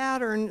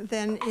pattern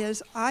then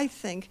is, I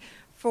think,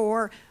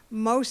 for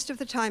most of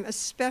the time,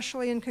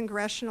 especially in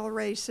congressional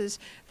races,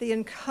 the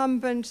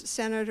incumbent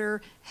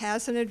senator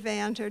has an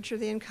advantage, or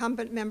the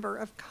incumbent member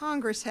of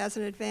Congress has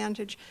an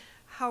advantage.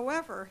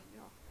 However, you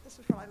know, this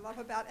is what I love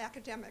about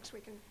academics.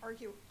 We can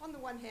argue on the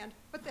one hand,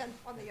 but then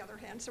on the other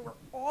hand, so we're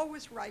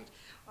always right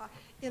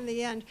in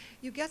the end.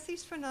 You get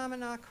these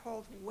phenomena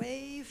called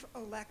wave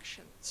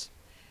elections.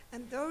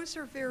 And those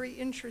are very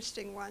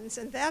interesting ones,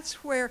 and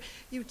that's where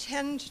you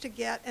tend to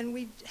get, and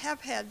we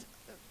have had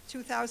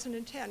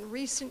 2010,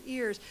 recent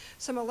years,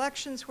 some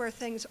elections where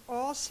things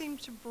all seem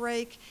to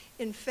break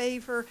in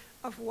favor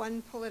of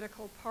one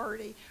political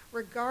party,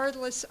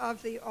 regardless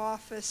of the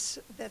office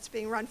that's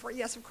being run for.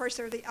 Yes, of course,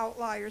 there are the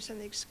outliers and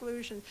the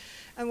exclusions.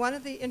 And one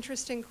of the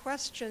interesting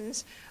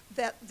questions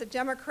that the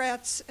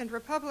Democrats and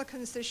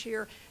Republicans this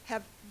year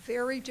have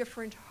very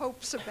different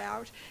hopes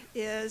about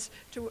is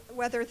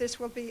whether this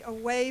will be a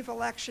wave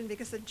election,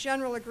 because the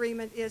general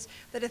agreement is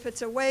that if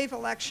it's a wave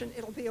election,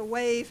 it'll be a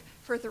wave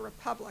for the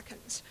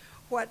Republicans.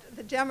 What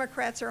the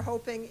Democrats are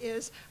hoping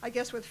is, I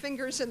guess with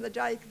fingers in the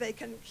dike, they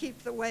can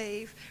keep the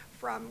wave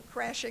from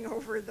crashing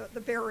over the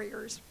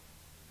barriers.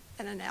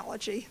 An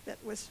analogy that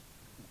was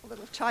a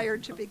little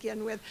tired to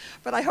begin with,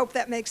 but I hope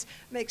that makes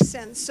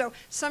sense. So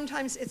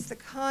sometimes it's the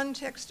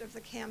context of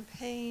the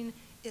campaign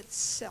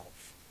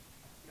itself.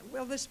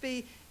 Will this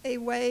be a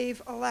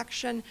wave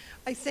election?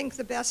 I think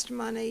the best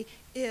money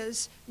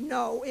is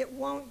no, it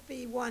won't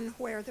be one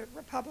where the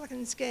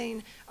Republicans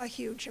gain a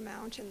huge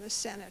amount in the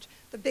Senate.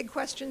 The big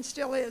question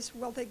still is,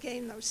 will they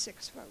gain those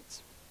 6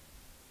 votes?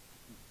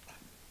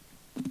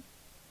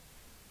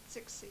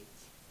 6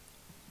 seats.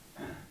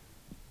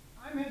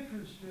 I'm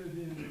interested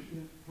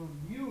in from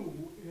you,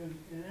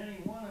 in any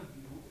one of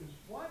you, is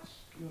what's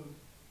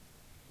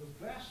the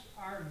best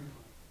argument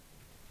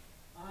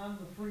on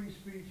the free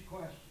speech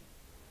question?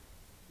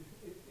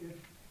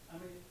 I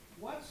mean,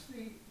 what's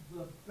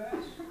the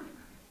best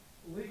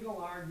legal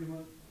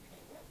argument,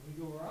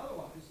 legal or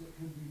otherwise, that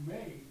can be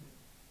made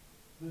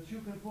that you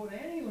can put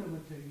any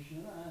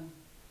limitation on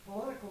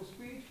political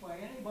speech by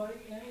anybody,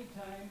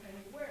 anytime,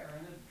 anywhere?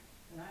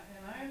 And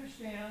I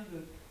understand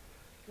that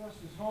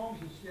Justice Holmes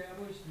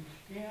established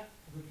that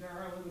there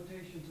are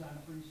limitations on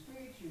free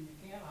speech, and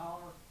you can't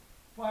holler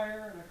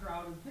fire in a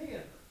crowded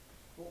theater.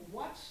 But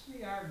what's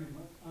the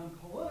argument on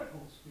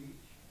political speech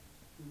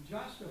that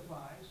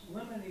justifies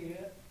limiting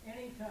it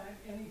anytime,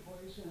 any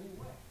place,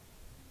 anywhere?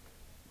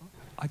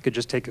 I could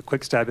just take a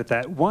quick stab at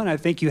that. One, I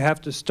think you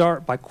have to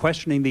start by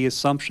questioning the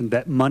assumption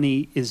that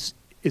money is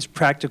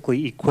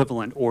practically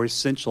equivalent or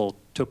essential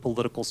to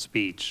political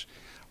speech.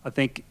 I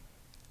think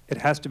it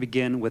has to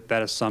begin with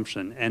that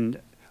assumption. And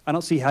I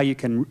don't see how you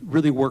can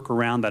really work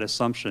around that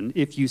assumption.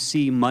 If you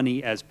see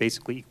money as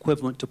basically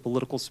equivalent to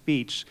political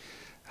speech,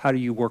 how do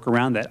you work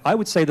around that? I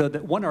would say, though,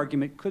 that one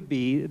argument could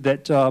be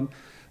that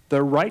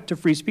the right to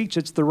free speech,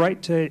 it's the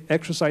right to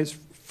exercise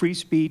free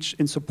speech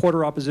in support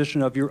or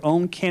opposition of your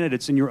own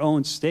candidates in your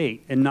own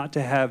state, and not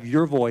to have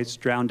your voice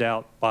drowned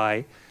out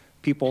by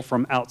people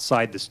from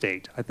outside the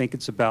state. I think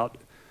it's about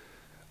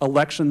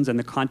elections and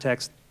the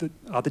context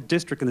of the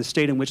district and the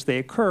state in which they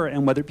occur,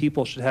 and whether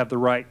people should have the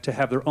right to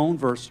have their own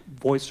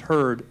voice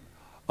heard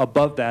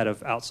above that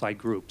of outside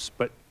groups.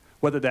 But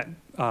whether that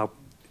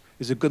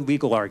is a good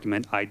legal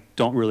argument, I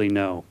don't really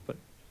know. But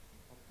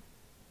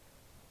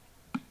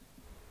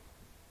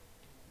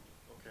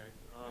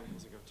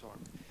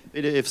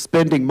If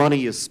spending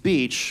money is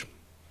speech,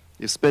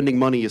 if spending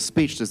money is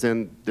speech, does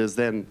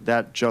then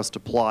that just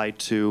apply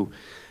to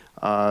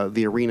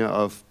the arena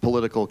of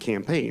political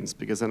campaigns?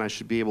 Because then I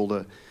should be able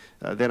to,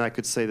 then I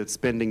could say that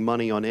spending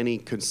money on any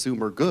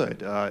consumer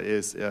good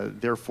is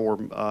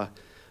therefore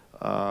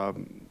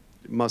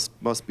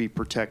must be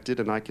protected,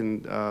 and I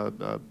can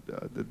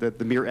that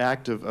the mere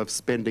act of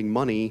spending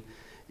money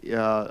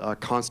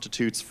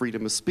constitutes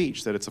freedom of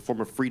speech. That it's a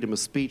form of freedom of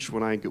speech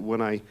when I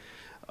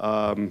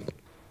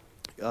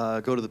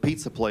go to the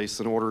pizza place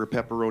and order a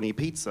pepperoni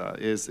pizza.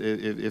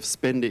 If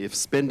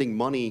spending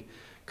money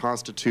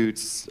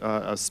constitutes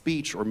a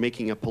speech or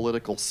making a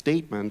political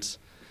statement,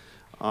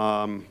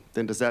 then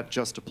does that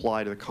just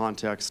apply to the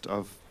context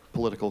of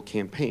political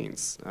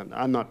campaigns? And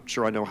I'm not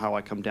sure I know how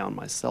I come down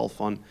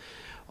myself on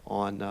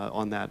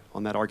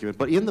that argument.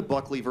 But in the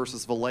Buckley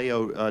versus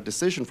Vallejo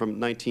decision from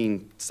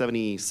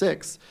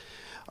 1976,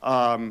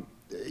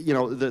 you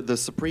know, the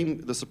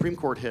Supreme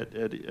Court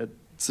had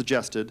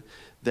suggested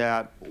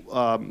that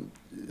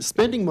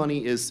spending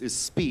money is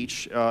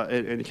speech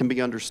and it can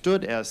be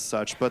understood as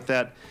such, but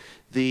that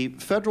the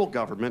federal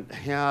government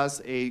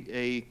has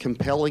a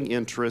compelling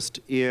interest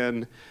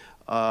in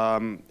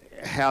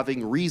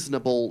having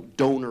reasonable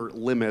donor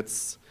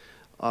limits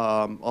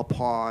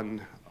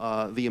upon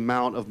the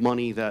amount of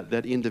money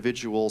that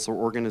individuals or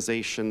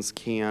organizations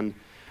can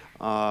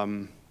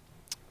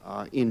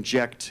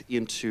inject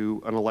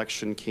into an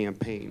election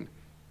campaign.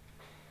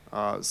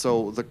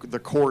 So the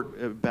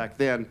court back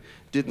then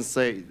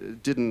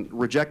didn't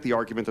reject the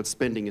argument that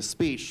spending is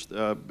speech,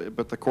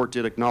 but the court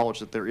did acknowledge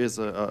that there is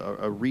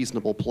a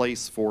reasonable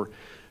place for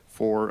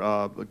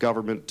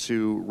government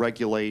to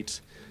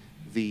regulate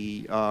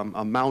the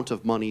amount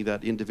of money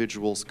that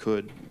individuals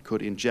could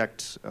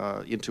inject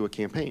into a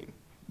campaign.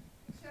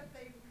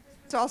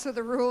 It's also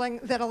the ruling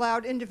that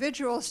allowed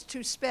individuals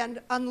to spend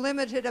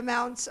unlimited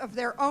amounts of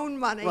their own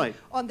money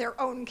on their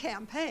own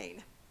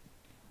campaign.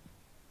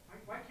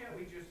 Why can't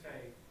we just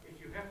say, if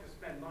you have to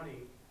spend money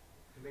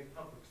to make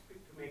political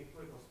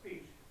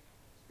speech,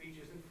 speech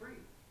isn't free?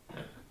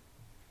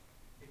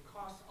 It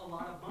costs a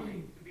lot of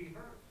money to be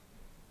heard.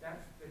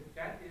 That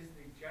is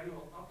the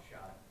general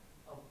upshot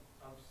of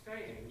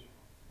saying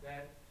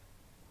that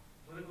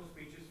political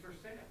speech is for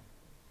sale.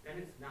 Then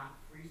it's not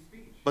free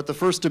speech. But the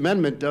First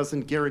Amendment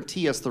doesn't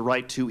guarantee us the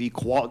right to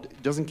equality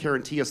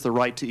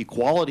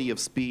of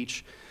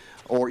speech,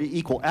 or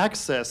equal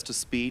access to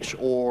speech,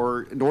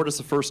 or nor does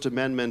the First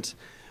Amendment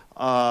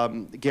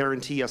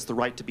guarantee us the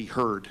right to be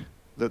heard.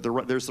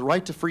 There's the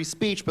right to free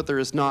speech, but there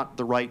is not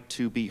the right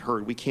to be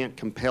heard. We can't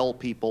compel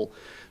people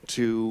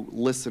to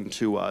listen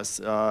to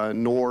us,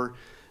 nor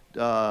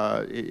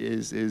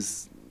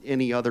is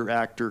any other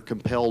actor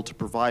compelled to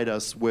provide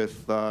us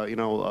with,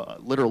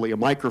 literally a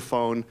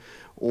microphone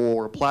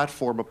or a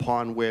platform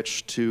upon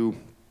which to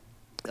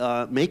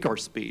make our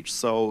speech.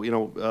 So,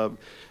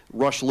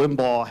 Rush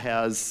Limbaugh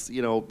has,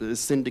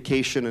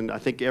 syndication in I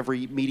think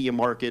every media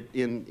market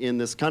in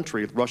this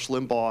country. Rush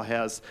Limbaugh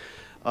has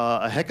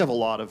a heck of a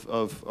lot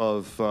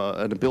of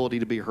an ability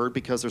to be heard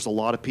because there's a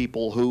lot of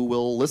people who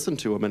will listen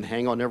to him and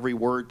hang on every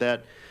word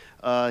that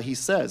he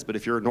says. But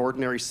if you're an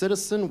ordinary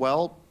citizen,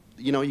 well,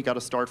 you got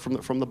to start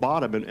from the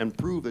bottom and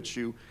prove that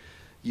you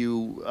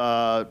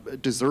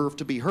deserve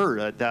to be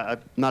heard.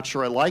 I'm not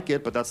sure I like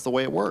it, but that's the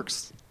way it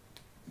works.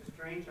 It's a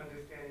strange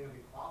understanding of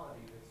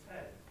equality that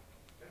says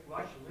that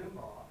Rush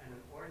Limbaugh and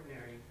an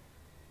ordinary,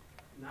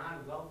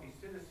 non-wealthy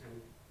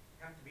citizen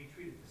have to be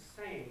treated the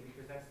same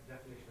because that's the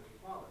definition of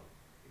equality.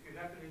 If your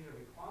definition of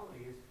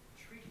equality is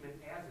treatment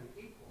as an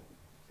equal,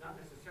 it's not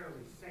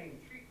necessarily same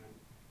treatment,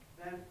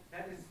 then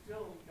that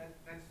still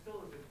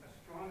is a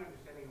strong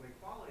understanding of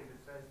equality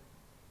that says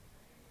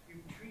you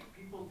treat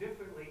people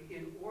differently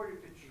in order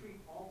to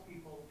treat all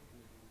people,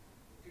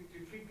 to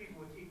treat people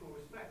with equal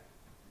respect.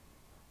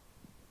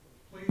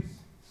 Please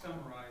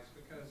summarize,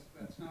 because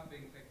that's not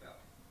being picked up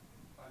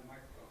by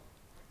microphone.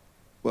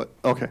 What?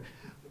 Okay.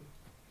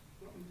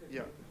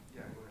 Yeah.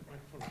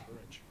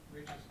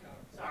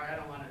 Sorry, I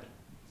don't want to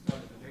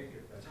start the debate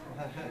here.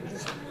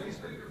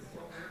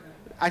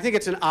 I think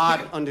it's an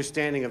odd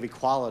understanding of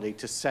equality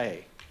to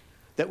say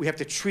that we have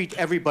to treat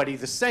everybody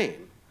the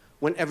same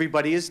when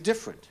everybody is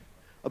different.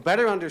 A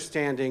better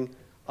understanding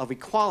of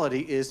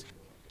equality is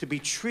to be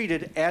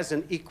treated as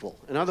an equal.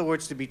 In other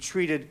words, to be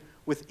treated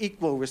with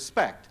equal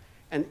respect.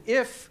 And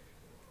if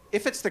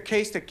it's the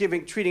case that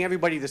treating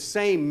everybody the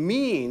same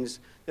means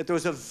that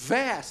there's a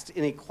vast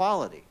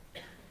inequality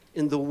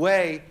in the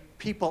way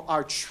people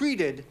are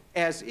treated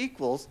as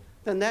equals,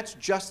 then that's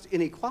just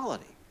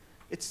inequality.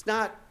 It's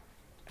not,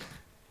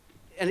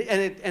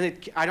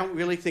 I don't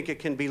really think it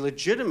can be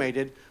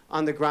legitimated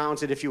on the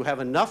grounds that if you have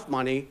enough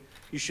money,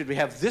 you should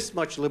have this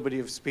much liberty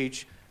of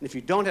speech, and if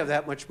you don't have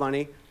that much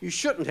money, you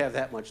shouldn't have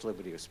that much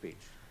liberty of speech.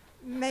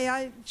 May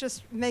I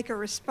just make a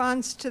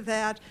response to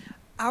that,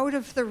 out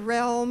of the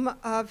realm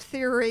of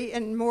theory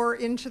and more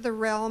into the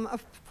realm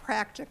of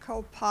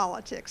practical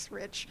politics,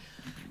 Rich?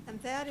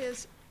 And that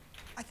is,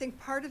 I think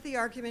part of the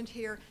argument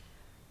here,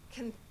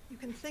 you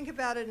can think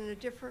about it in a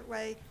different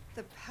way,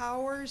 the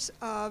powers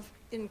of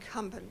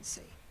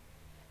incumbency.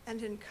 an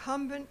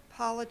incumbent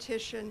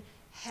politician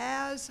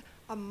has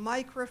a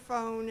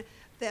microphone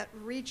that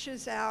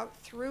reaches out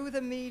through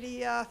the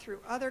media, through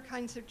other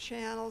kinds of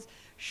channels,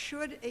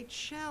 should a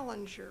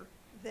challenger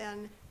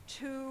then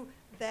to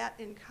that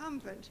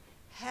incumbent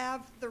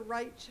have the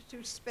right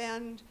to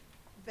spend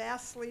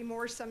vastly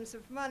more sums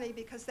of money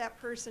because that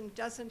person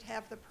doesn't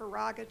have the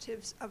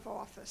prerogatives of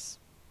office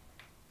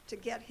to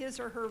get his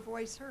or her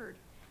voice heard?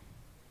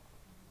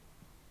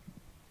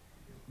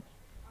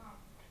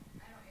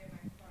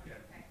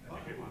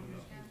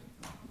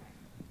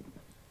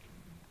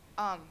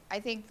 I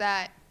think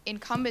that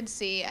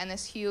incumbency and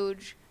this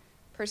huge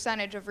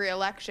percentage of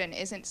re-election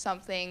isn't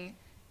something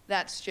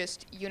that's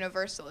just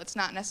universal. It's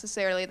not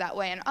necessarily that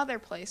way in other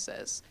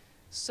places.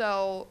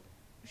 So,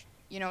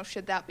 you know,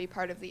 should that be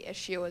part of the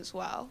issue as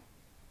well?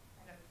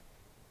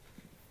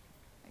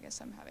 I guess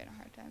I'm having a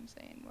hard time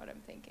saying what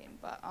I'm thinking,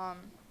 but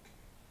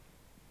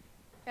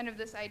kind of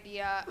this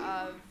idea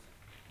of,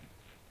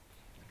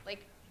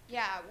 like,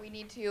 yeah, we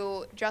need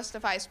to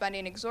justify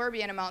spending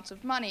exorbitant amounts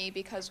of money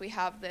because we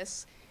have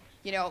this,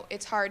 you know,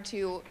 it's hard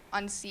to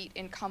unseat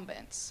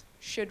incumbents.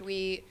 Should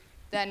we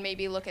then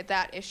maybe look at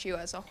that issue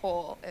as a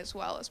whole as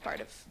well as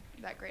part of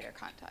that greater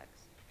context?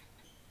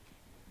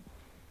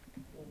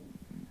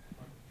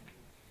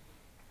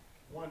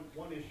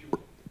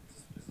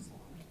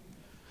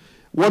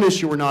 One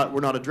issue we're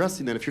not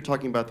addressing then, if you're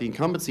talking about the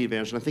incumbency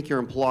advantage, and I think you're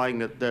implying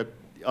that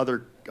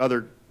other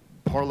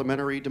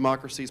parliamentary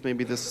democracies,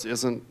 maybe this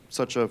isn't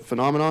such a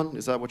phenomenon.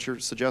 Is that what you're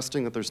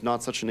suggesting, that there's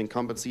not such an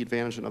incumbency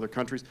advantage in other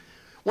countries?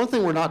 One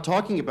thing we're not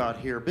talking about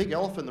here, big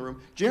elephant in the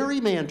room,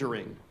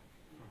 gerrymandering.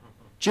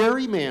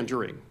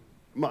 Gerrymandering.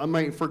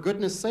 For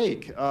goodness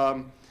sake.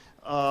 You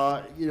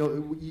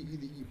know,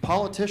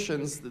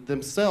 politicians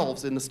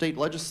themselves in the state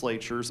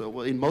legislatures,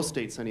 in most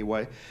states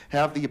anyway,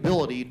 have the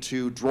ability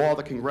to draw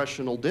the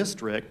congressional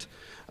district,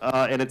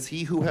 and it's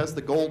he who has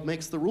the gold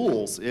makes the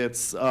rules.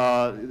 It's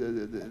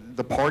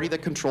the party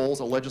that controls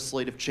a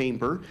legislative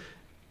chamber.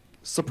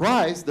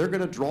 Surprise, they're going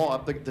to draw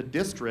up the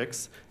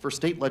districts for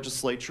state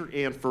legislature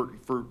and for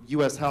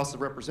U.S. House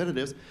of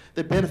Representatives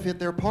that benefit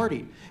their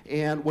party.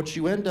 And what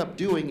you end up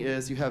doing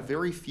is you have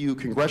very few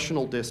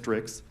congressional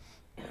districts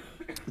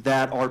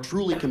that are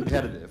truly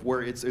competitive,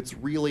 where it's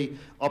really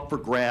up for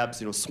grabs,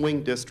 you know,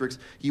 swing districts.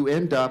 You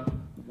end up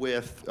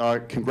with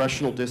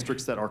congressional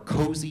districts that are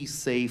cozy,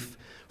 safe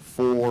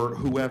for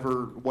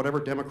whatever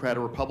Democrat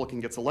or Republican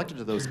gets elected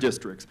to those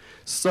districts.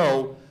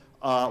 So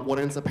what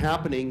ends up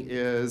happening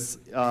is,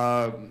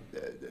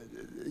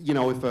 you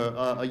know, if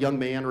a young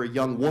man or a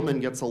young woman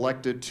gets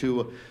elected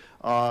to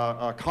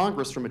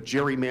Congress from a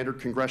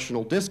gerrymandered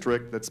congressional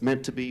district that's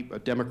meant to be a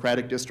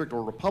Democratic district or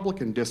a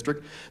Republican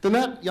district, then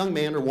that young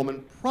man or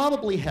woman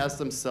probably has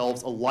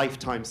themselves a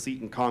lifetime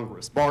seat in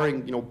Congress,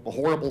 barring, you know, a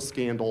horrible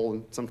scandal,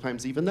 and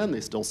sometimes even then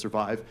they still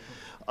survive.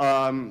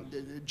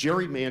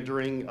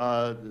 Gerrymandering,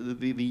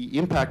 the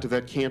impact of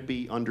that can't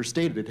be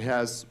understated. It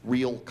has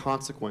real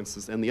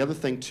consequences. And the other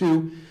thing,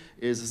 too,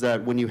 is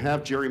that when you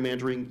have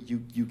gerrymandering,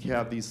 you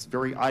have these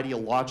very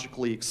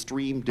ideologically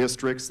extreme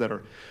districts that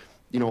are,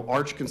 you know,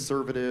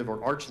 arch-conservative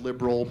or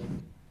arch-liberal,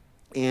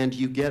 and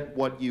you get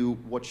what you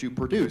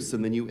produce.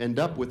 And then you end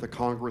up with a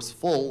Congress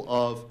full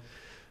of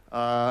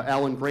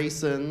Alan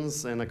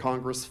Graysons and a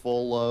Congress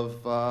full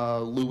of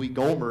Louis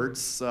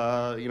Gohmerts,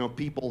 you know,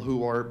 people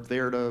who are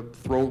there to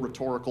throw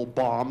rhetorical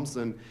bombs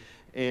and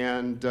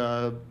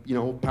you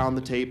know, pound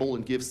the table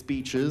and give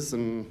speeches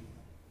and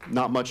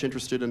not much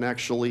interested in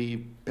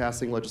actually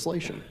passing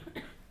legislation.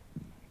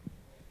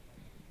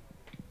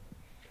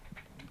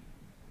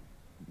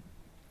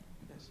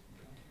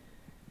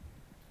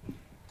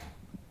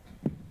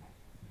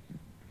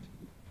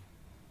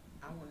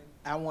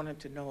 I wanted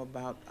to know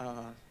about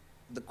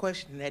the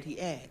question that he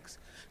asked.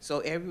 So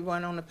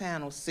everyone on the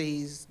panel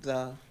sees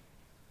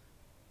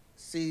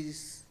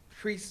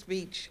free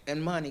speech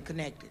and money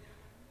connected.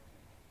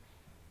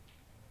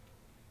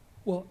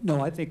 Well,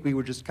 no, I think we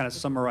were just kind of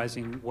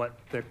summarizing what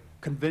the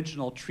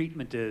conventional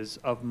treatment is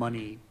of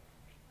money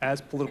as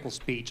political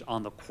speech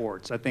on the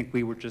courts. I think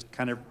we were just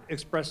kind of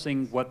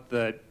expressing what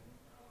the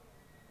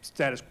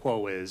status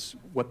quo is,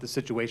 what the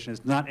situation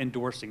is, not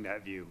endorsing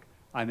that view.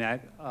 I mean,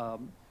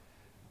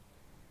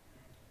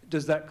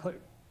 does that clear?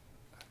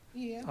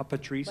 Yeah,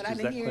 Patrice, but I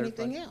didn't hear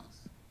anything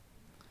else.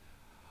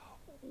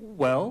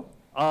 Well,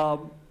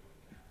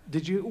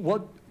 did you,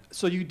 what,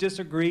 so you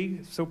disagree?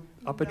 So,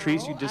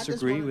 Patrice, you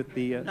disagree with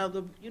the...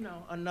 another view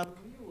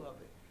of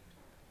it.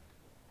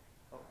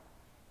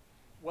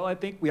 Well, I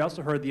think we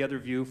also heard the other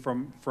view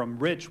from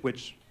Rich,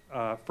 which,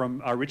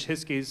 from Rich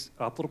Hiskey's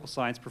political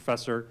science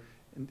professor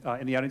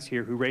in the audience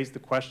here, who raised the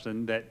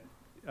question that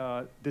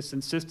this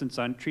insistence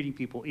on treating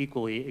people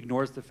equally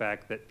ignores the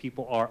fact that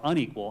people are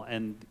unequal,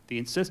 and the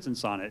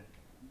insistence on it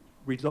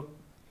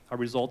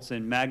results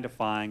in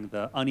magnifying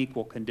the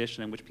unequal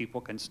condition in which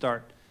people can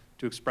start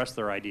to express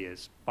their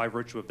ideas by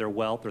virtue of their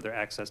wealth or their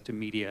access to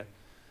media.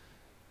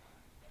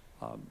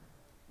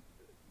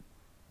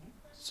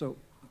 So,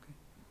 okay.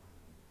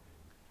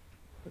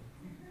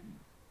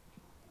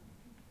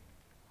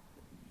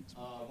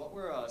 What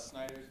were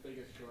Snyder's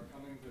biggest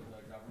shortcomings as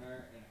a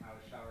governor, and how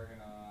is Schauer going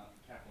to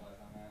capitalize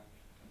on that?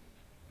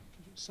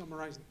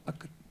 Summarize.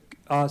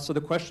 So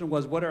the question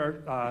was, what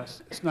are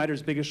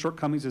Snyder's biggest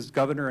shortcomings as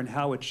governor, and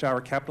how would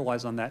Schauer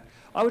capitalize on that?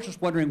 I was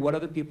just wondering what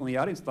other people in the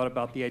audience thought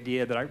about the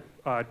idea that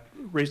I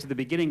raised at the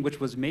beginning, which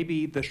was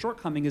maybe the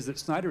shortcoming is that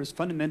Snyder is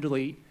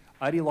fundamentally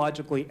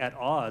ideologically at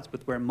odds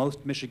with where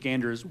most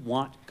Michiganders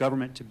want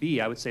government to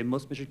be. I would say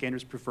most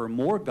Michiganders prefer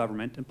more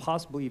government and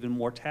possibly even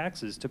more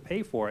taxes to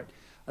pay for it.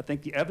 I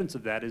think the evidence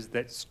of that is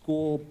that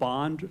school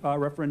bond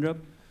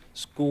referendum,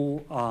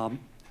 school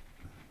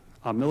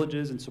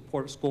millages in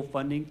support of school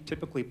funding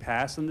typically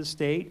pass in the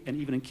state, and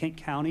even in Kent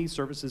County,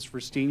 services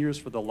for seniors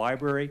for the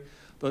library,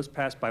 those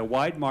passed by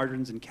wide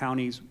margins in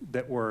counties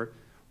that were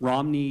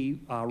Romney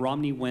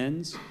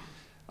wins.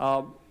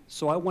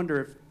 So I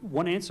wonder if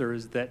one answer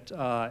is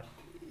that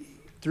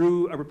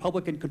through a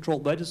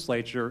Republican-controlled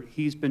legislature,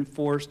 he's been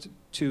forced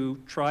to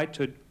try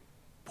to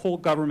pull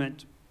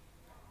government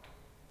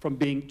from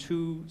being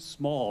too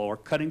small or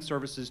cutting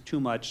services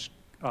too much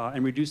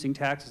and reducing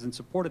taxes in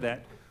support of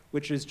that,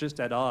 which is just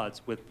at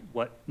odds with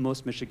what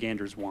most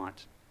Michiganders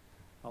want.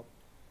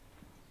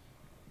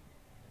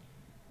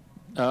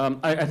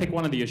 I think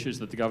one of the issues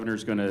that the governor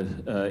is going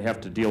to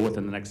have to deal with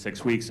in the next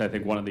 6 weeks, I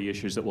think one of the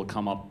issues that will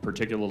come up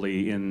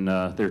particularly in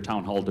their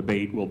town hall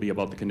debate will be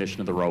about the condition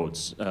of the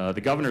roads.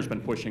 The governor's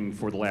been pushing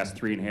for the last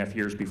 3.5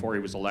 years before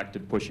he was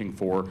elected, pushing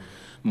for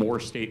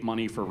more state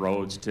money for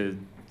roads to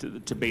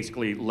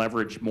basically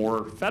leverage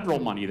more federal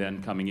money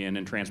then coming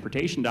in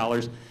transportation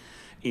dollars.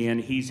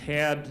 And he's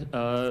had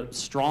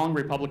strong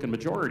Republican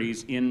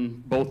majorities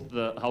in both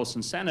the House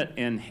and Senate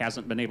and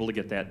hasn't been able to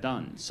get that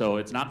done. So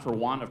it's not for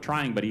want of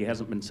trying, but he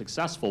hasn't been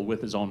successful with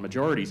his own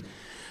majorities.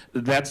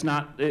 That's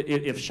not,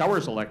 if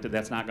Schauer's elected,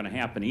 that's not going to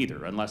happen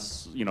either,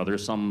 unless, you know,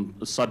 there's some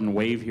sudden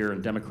wave here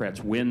and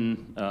Democrats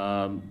win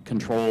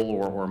control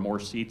or more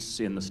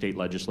seats in the state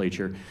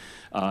legislature.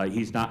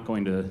 He's not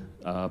going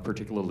to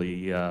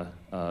particularly, you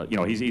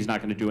know, he's not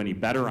going to do any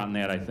better on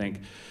that, I think.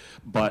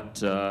 But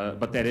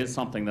that is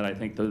something that I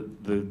think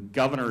the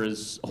governor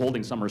is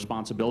holding some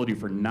responsibility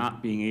for,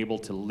 not being able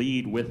to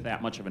lead with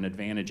that much of an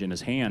advantage in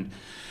his hand.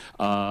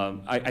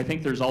 I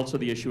think there's also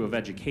the issue of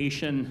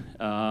education.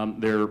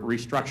 They're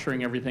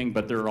restructuring everything,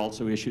 but there are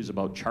also issues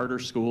about charter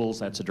schools.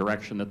 That's a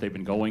direction that they've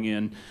been going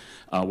in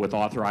with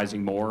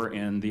authorizing more,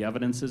 and the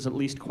evidence is at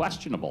least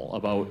questionable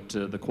about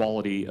the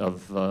quality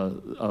of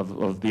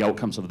the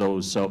outcomes of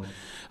those. So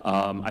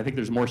I think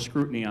there's more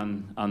scrutiny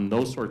on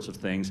those sorts of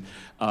things.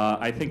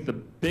 I think the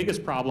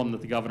biggest problem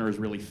that the governor is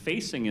really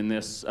facing in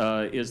this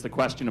is the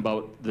question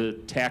about the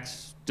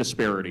tax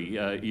disparity.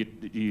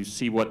 You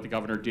see what the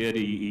governor did.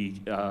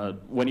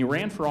 When he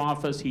ran for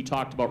office, he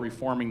talked about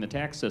reforming the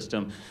tax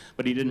system,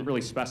 but he didn't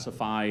really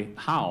specify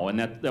how. And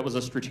that was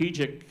a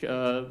strategic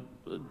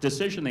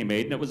decision they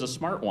made, and it was a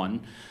smart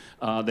one.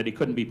 That he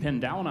couldn't be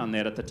pinned down on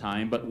that at the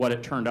time, but what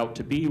it turned out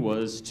to be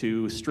was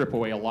to strip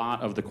away a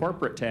lot of the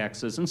corporate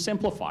taxes and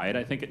simplify it.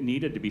 I think it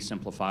needed to be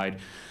simplified,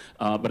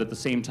 but at the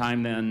same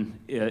time then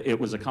it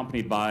was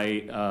accompanied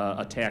by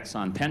a tax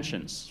on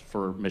pensions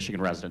for Michigan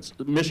residents.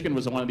 Michigan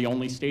was one of the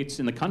only states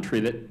in the country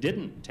that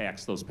didn't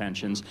tax those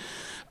pensions,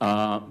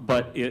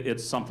 but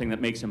it's something that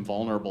makes him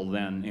vulnerable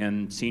then,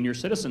 and senior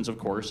citizens, of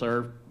course,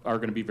 are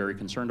going to be very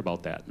concerned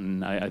about that.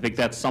 And I think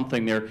that's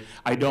something there.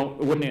 I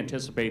wouldn't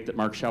anticipate that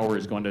Mark Schauer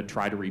is going to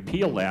try to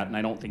repeal that, and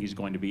I don't think he's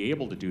going to be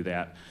able to do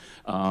that.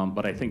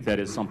 But I think that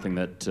is something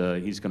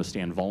that he's going to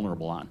stand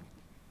vulnerable on.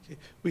 Okay.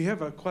 We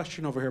have a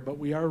question over here, but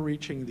we are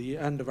reaching the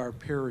end of our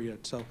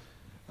period. So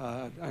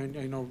I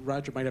know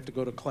Rodger might have to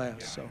go to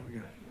class. So yeah.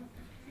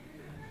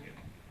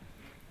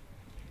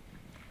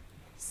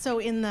 So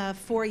in the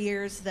 4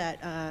 years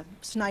that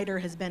Snyder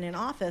has been in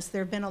office,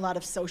 there have been a lot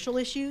of social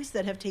issues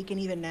that have taken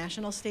even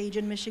national stage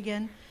in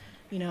Michigan.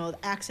 You know,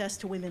 access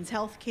to women's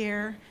health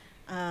care,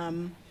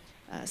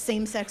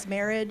 same-sex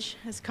marriage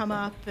has come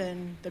up,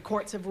 and the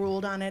courts have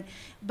ruled on it.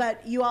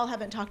 But you all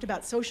haven't talked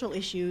about social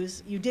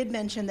issues. You did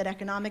mention that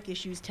economic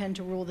issues tend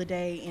to rule the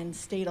day in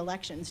state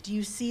elections. Do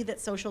you see that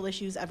social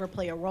issues ever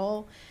play a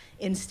role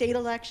in state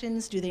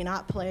elections? Do they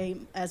not play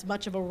as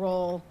much of a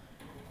role,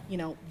 you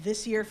know,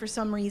 this year for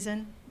some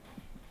reason?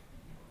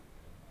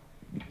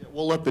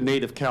 We'll let the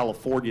native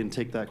Californian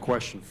take that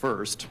question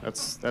first.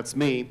 That's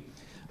me.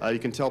 You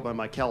can tell by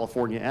my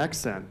California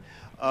accent.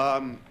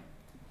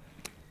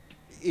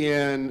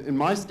 In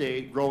my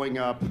state, growing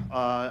up,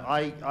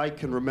 I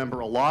can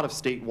remember a lot of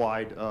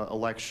statewide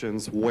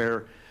elections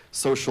where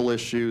social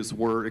issues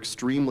were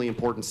extremely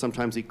important,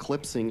 sometimes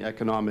eclipsing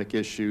economic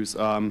issues.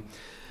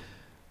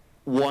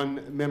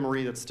 One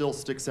memory that still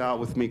sticks out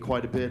with me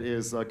quite a bit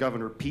is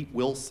Governor Pete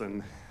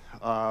Wilson,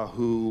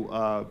 who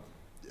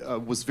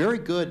was very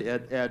good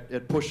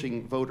at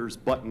pushing voters'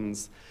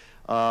 buttons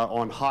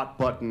on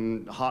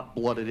hot-button,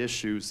 hot-blooded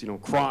issues, you know,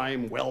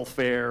 crime,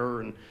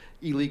 welfare, and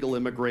illegal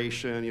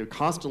immigration. You know,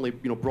 constantly,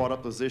 you know, brought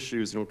up those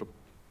issues, you know, to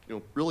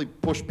really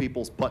push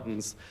people's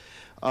buttons.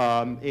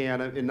 And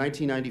in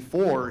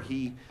 1994,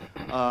 he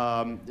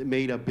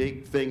made a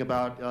big thing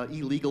about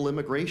illegal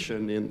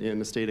immigration in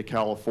the state of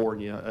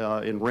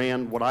California and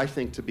ran what I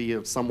think to be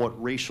a somewhat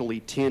racially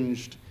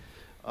tinged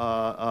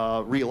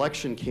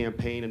re-election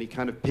campaign, and he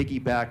kind of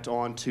piggybacked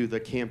onto the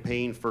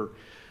campaign for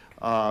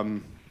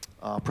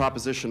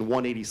Proposition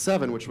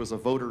 187, which was a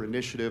voter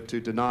initiative to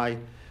deny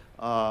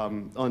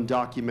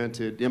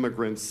undocumented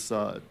immigrants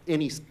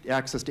any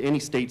access to any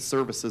state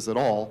services at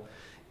all.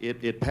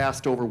 It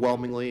passed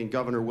overwhelmingly, and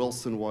Governor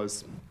Wilson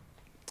was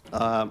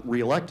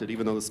reelected,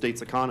 even though the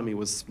state's economy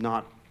was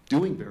not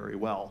doing very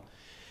well.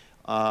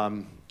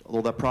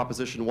 Although that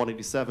Proposition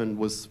 187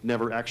 was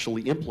never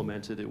actually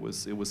implemented, it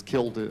was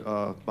killed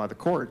by the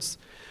courts.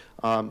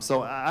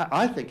 So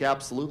I think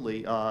absolutely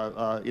in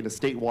a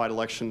statewide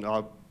election,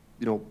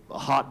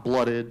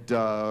 hot-blooded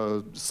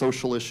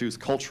social issues,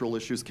 cultural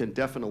issues can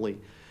definitely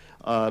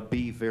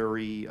be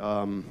very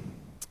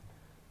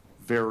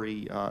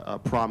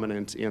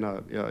prominent in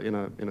a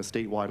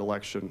statewide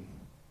election.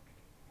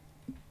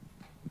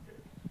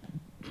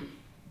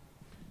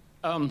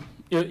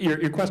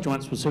 Your question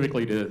went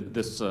specifically to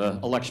this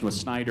election with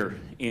Snyder,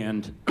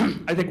 and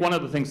I think one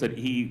of the things that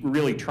he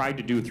really tried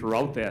to do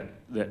throughout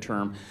that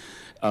term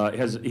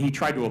he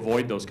tried to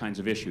avoid those kinds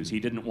of issues. He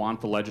didn't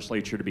want the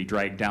legislature to be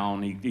dragged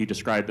down. He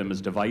described them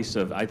as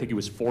divisive. I think he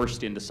was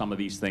forced into some of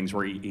these things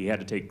where he had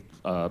to take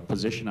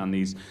position on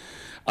these.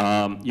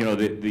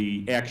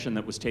 The action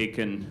that was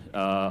taken,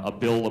 a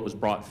bill that was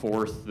brought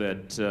forth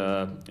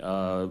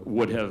that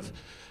would have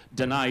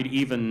denied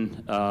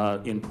even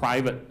in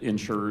private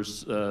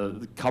insurers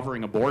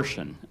covering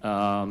abortion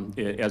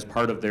as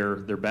part of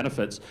their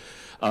benefits.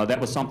 That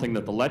was something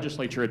that the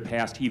legislature had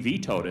passed. He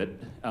vetoed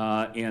it,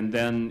 and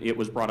then it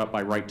was brought up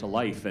by Right to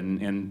Life.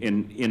 And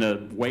in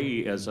a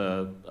way, as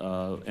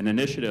an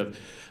initiative,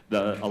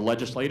 a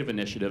legislative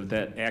initiative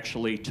that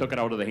actually took it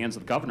out of the hands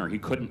of the governor. He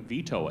couldn't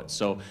veto it.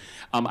 So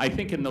I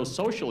think in those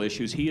social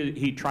issues,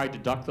 he tried to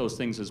duck those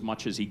things as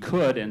much as he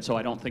could, and so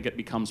I don't think it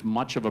becomes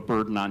much of a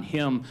burden on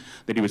him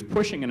that he was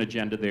pushing an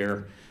agenda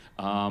there.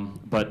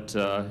 But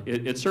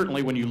it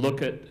certainly, when you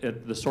look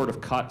at the sort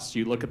of cuts,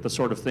 you look at the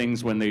sort of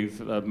things when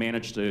they've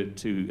managed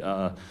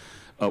to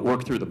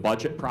work through the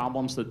budget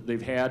problems that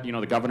they've had.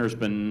 The governor's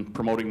been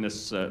promoting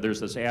this, there's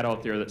this ad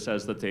out there that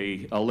says that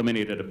they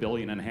eliminated $1.5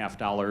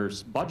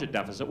 billion budget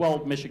deficit.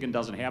 Well, Michigan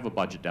doesn't have a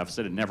budget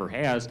deficit, it never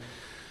has.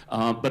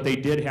 But they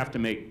did have to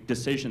make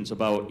decisions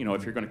about,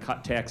 if you're going to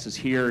cut taxes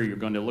here, you're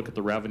going to look at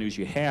the revenues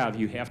you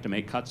have to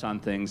make cuts on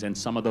things, and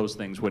some of those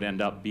things would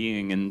end up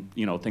being in,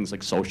 things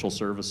like social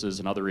services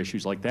and other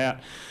issues like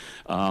that.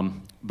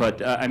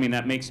 I mean,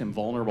 that makes him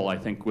vulnerable, I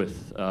think,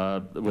 with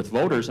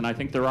voters, and I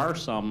think there are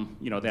some,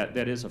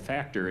 that is a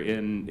factor,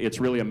 and it's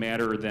really a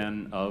matter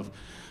then of,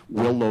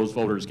 will those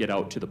voters get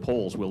out to the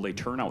polls? Will they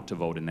turn out to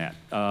vote in that?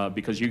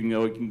 Because you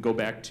can go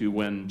back to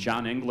when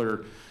John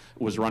Engler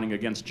was running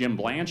against Jim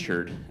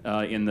Blanchard.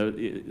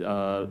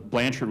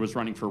 Blanchard was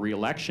running for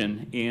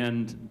re-election,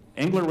 and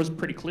Engler was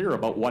pretty clear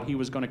about what he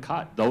was going to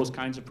cut, those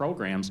kinds of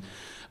programs,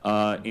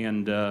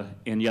 and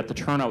yet the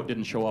turnout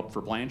didn't show up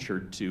for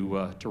Blanchard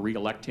to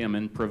re-elect him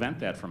and prevent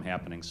that from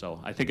happening. So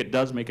I think it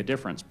does make a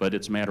difference, but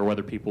it's a matter of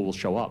whether people will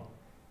show up.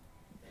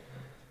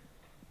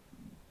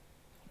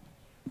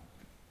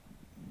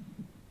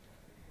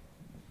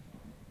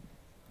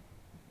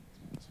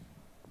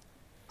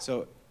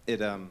 So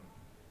it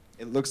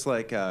looks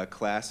like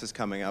class is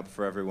coming up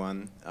for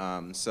everyone.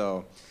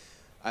 So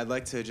I'd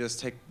like to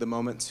just take the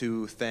moment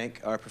to thank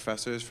our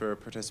professors for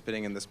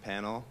participating in this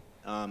panel.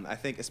 I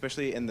think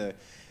especially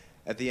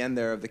at the end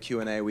there of the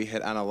Q&A, we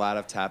hit on a lot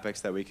of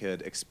topics that we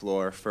could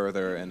explore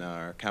further in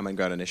our Common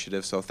Ground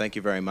initiative, so thank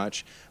you very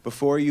much.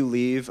 Before you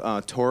leave,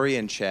 Tori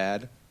and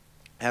Chad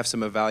have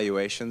some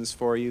evaluations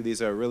for you. These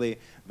are really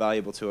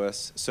valuable to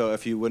us, so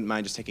if you wouldn't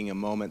mind just taking a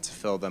moment to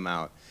fill them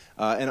out.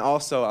 And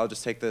also, I'll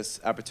just take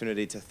this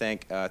opportunity to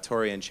thank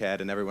Tori and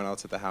Chad and everyone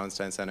else at the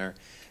Hauenstein Center,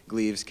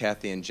 Gleaves,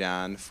 Kathy, and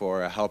John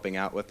for helping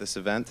out with this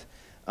event.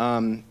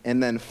 And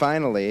then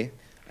finally,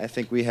 I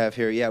think we have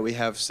here, we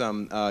have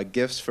some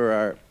gifts for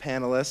our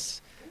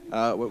panelists,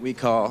 what we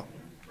call,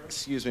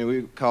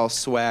 we call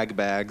swag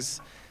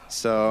bags.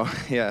 So,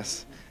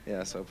 yes,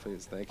 so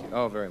please, thank you.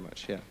 Oh, very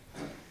much, yeah.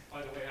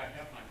 By the way, I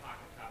have my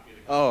pocket copy of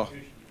the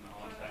Constitution.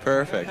 Oh,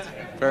 perfect,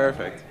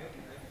 perfect.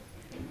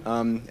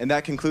 And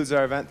that concludes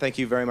our event. Thank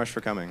you very much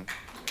for coming.